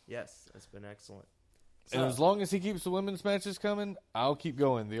before. Yes, that's been excellent. And as long as he keeps the women's matches coming, I'll keep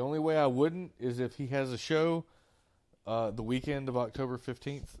going. The only way I wouldn't is if he has a show the weekend of October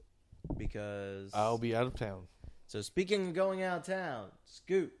 15th. Because I'll be out of town. So speaking of going out of town,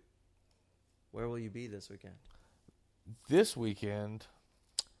 Scoot, where will you be this weekend? this weekend,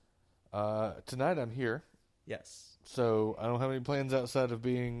 tonight I'm here, Yes. so I don't have any plans outside of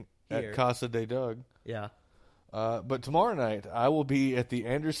being Here. at Casa de Doug. Yeah. But tomorrow night I will be at the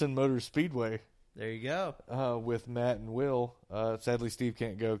Anderson Motor Speedway There you go. with Matt and Will. Sadly, Steve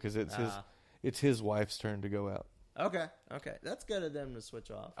can't go because it's his wife's turn to go out. Okay. That's good of them to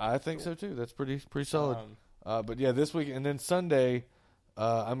switch off. I think so too. That's pretty solid. Um, But yeah, this week and then Sunday,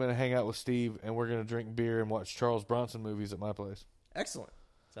 I'm gonna hang out with Steve and we're gonna drink beer and watch Charles Bronson movies at my place. Excellent.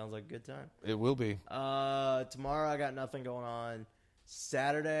 Sounds like a good time. It will be. Tomorrow I got nothing going on.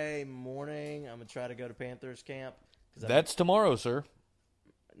 Saturday morning I'm gonna try to go to Panthers camp. That's tomorrow, sir.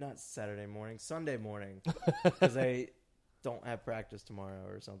 Not Saturday morning, Sunday morning, because they don't have practice tomorrow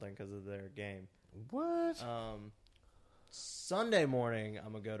or something because of their game. What? Sunday morning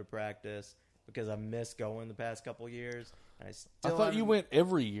I'm gonna go to practice because I missed going the past couple years. And I thought you went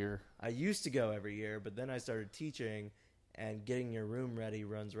every year. I used to go every year, but then I started teaching, and getting your room ready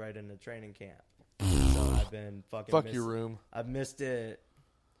runs right into training camp. So I've been Fuck your room. I've missed it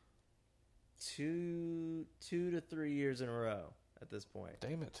two to 3 years in a row at this point.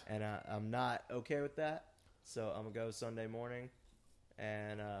 Damn it. And I'm not okay with that. So I'm going to go Sunday morning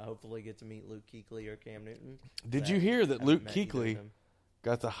and hopefully get to meet Luke Kuechly or Cam Newton. Did you hear that Luke Kuechly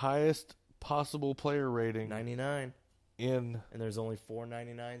got the highest possible player rating 99. in... And there's only 4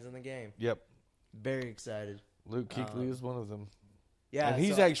 99s in the game. Yep. Very excited. Luke Kuechly is one of them. Yeah, and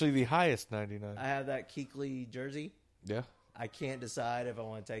he's actually the highest 99. I have that Kuechly jersey. Yeah. I can't decide if I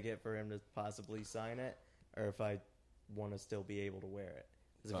want to take it for him to possibly sign it or if I want to still be able to wear it.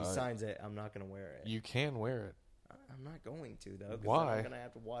 Because if he signs it, I'm not going to wear it. You can wear it. I'm not going to, though. Because Why? I'm going to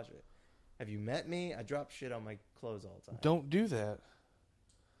have to wash it. Have you met me? I drop shit on my clothes all the time. Don't do that.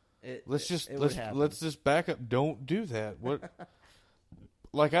 Let's just back up. Don't do that. What?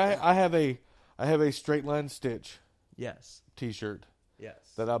 Like I have a straight line stitch Yes. T-shirt Yes.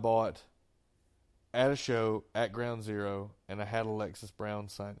 that I bought at a show at Ground Zero, and I had Alexis Brown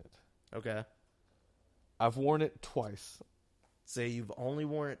sign it. Okay. I've worn it twice. See, you've only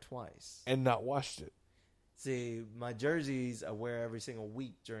worn it twice. And not washed it. See, my jerseys I wear every single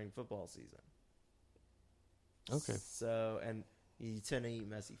week during football season. Okay. So, and you tend to eat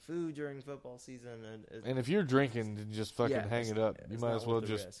messy food during football season. And if you're drinking, then just fucking hang it up. You might as well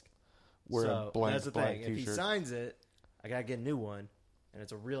just wear a black T-shirt. T-shirt. If he signs it, I got to get a new one. And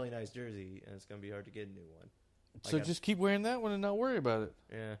it's a really nice jersey, and it's going to be hard to get a new one. So just keep wearing that one and not worry about it.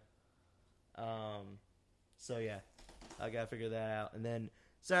 Yeah. So, yeah. I got to figure that out. And then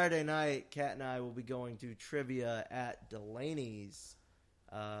Saturday night, Kat and I will be going to trivia at Delaney's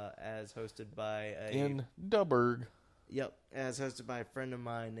as hosted by in Duburg. Yep, as hosted by a friend of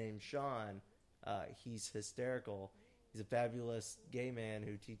mine named Sean. He's hysterical. He's a fabulous gay man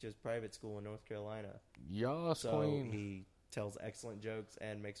who teaches private school in North Carolina. Yas, queen. He tells excellent jokes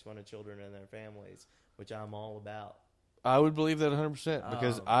and makes fun of children and their families, which I'm all about. I would believe that 100%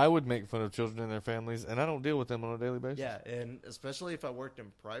 because I would make fun of children and their families, and I don't deal with them on a daily basis. Yeah, and especially if I worked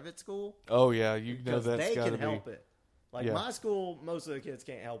in private school. Oh, yeah, you know that's they got to can be. help it. Like my school, most of the kids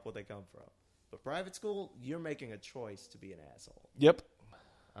can't help what they come from. But private school, you're making a choice to be an asshole. Yep.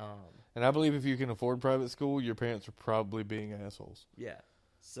 And I believe if you can afford private school, your parents are probably being assholes. Yeah.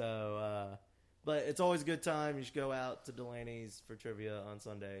 So, but it's always a good time. You should go out to Delaney's for trivia on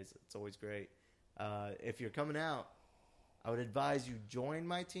Sundays. It's always great. If you're coming out, I would advise you join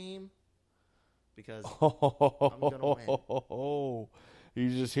my team because I'm going to win. You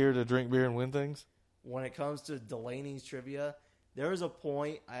just here to drink beer and win things? When it comes to Delaney's trivia, there was a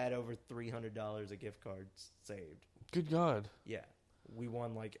point I had over $300 of gift cards saved. Good God. Yeah. We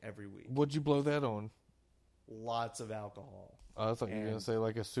won like every week. What'd you blow that on? Lots of alcohol. I thought you were going to say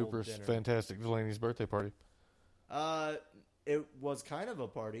like a super fantastic Delaney's birthday party. It was kind of a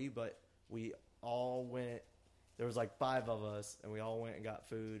party, but we all went. There was like 5 of us, and we all went and got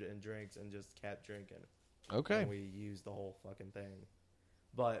food and drinks and just kept drinking. Okay. And we used the whole fucking thing.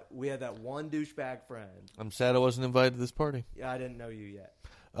 But we had that one douchebag friend. I'm sad I wasn't invited to this party. Yeah, I didn't know you yet.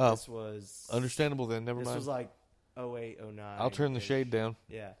 Oh. This was... Understandable then, never mind. This was like 08, 09. I'll turn the shade down.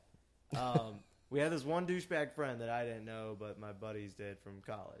 Yeah. We had this one douchebag friend that I didn't know, but my buddies did from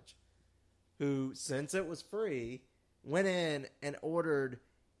college, who, since it was free, went in and ordered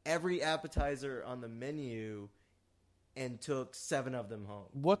every appetizer on the menu and took 7 of them home.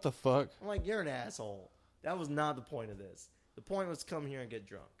 What the fuck? I'm like, you're an asshole. That was not the point of this. The point was to come here and get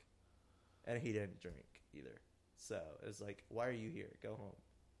drunk. And he didn't drink either. So it was like, why are you here? Go home.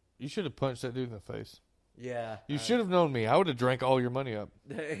 You should have punched that dude in the face. Yeah. You should have known me. I would have drank all your money up.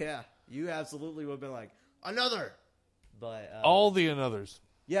 Yeah. You absolutely would have been like, another. But all the anothers.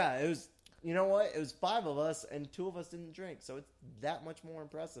 Yeah, it was you know what? It was 5 of us, and 2 of us didn't drink. So it's that much more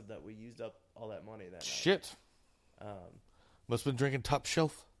impressive that we used up all that money that night. Shit. Must have been drinking top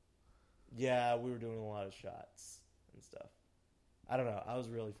shelf. Yeah, we were doing a lot of shots and stuff. I don't know. I was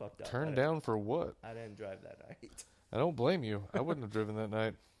really fucked up. Turned down for what? I didn't drive that night. I don't blame you. I wouldn't have driven that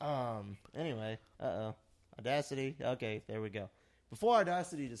night. Anyway. Audacity. Okay, there we go. Before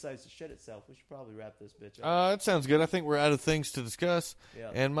Audacity decides to shit itself, we should probably wrap this bitch up. That sounds good. I think we're out of things to discuss.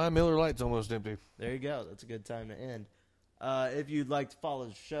 Yeah. And my Miller Lite's almost empty. There you go. That's a good time to end. If you'd like to follow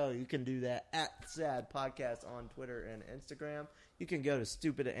the show, you can do that at Sad Podcast on Twitter and Instagram. You can go to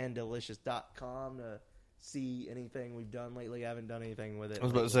stupidanddelicious.com to see anything we've done lately. I haven't done anything with it. I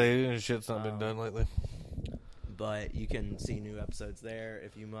was about to say, shit's not been done lately. But you can see new episodes there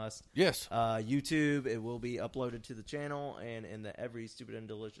if you must. Yes. YouTube, it will be uploaded to the channel and in the Every Stupid and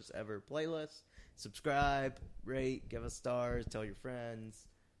Delicious Ever playlist. Subscribe, rate, give us stars, tell your friends.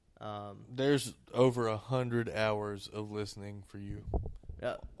 There's over 100 hours of listening for you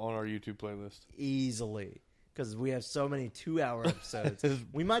on our YouTube playlist. Easily. Because we have so many 2-hour episodes.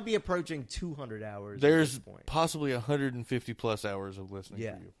 We might be approaching 200 hours There's at this point. possibly 150 plus hours of listening for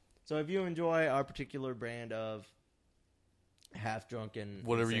you. So if you enjoy our particular brand of half-drunken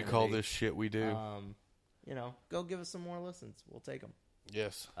whatever insanity, you call this shit we do, go give us some more listens. We'll take them.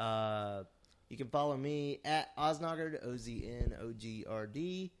 Yes. You can follow me at Oznogard,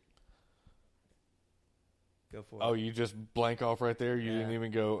 OZNOGRD. Go for it. Oh, you just blank off right there? You didn't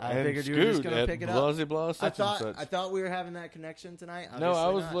even go, I and figured you were just Scoot gonna at pick it blah, up. blah, such and such. I thought we were having that connection tonight. No, I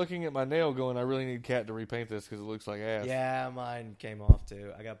Obviously was not. looking at my nail going, I really need Kat to repaint this because it looks like ass. Yeah, mine came off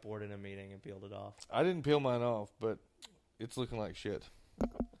too. I got bored in a meeting and peeled it off. I didn't peel mine off, but it's looking like shit.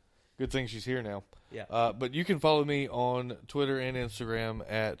 Good thing she's here now. Yeah. But you can follow me on Twitter and Instagram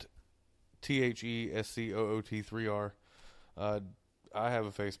at THESCOOT3R. I have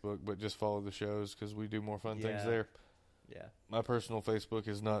a Facebook, but just follow the shows because we do more fun things there. Yeah. My personal Facebook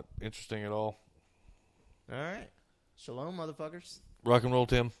is not interesting at all. All right. Shalom, motherfuckers. Rock and roll,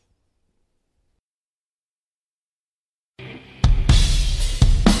 Tim.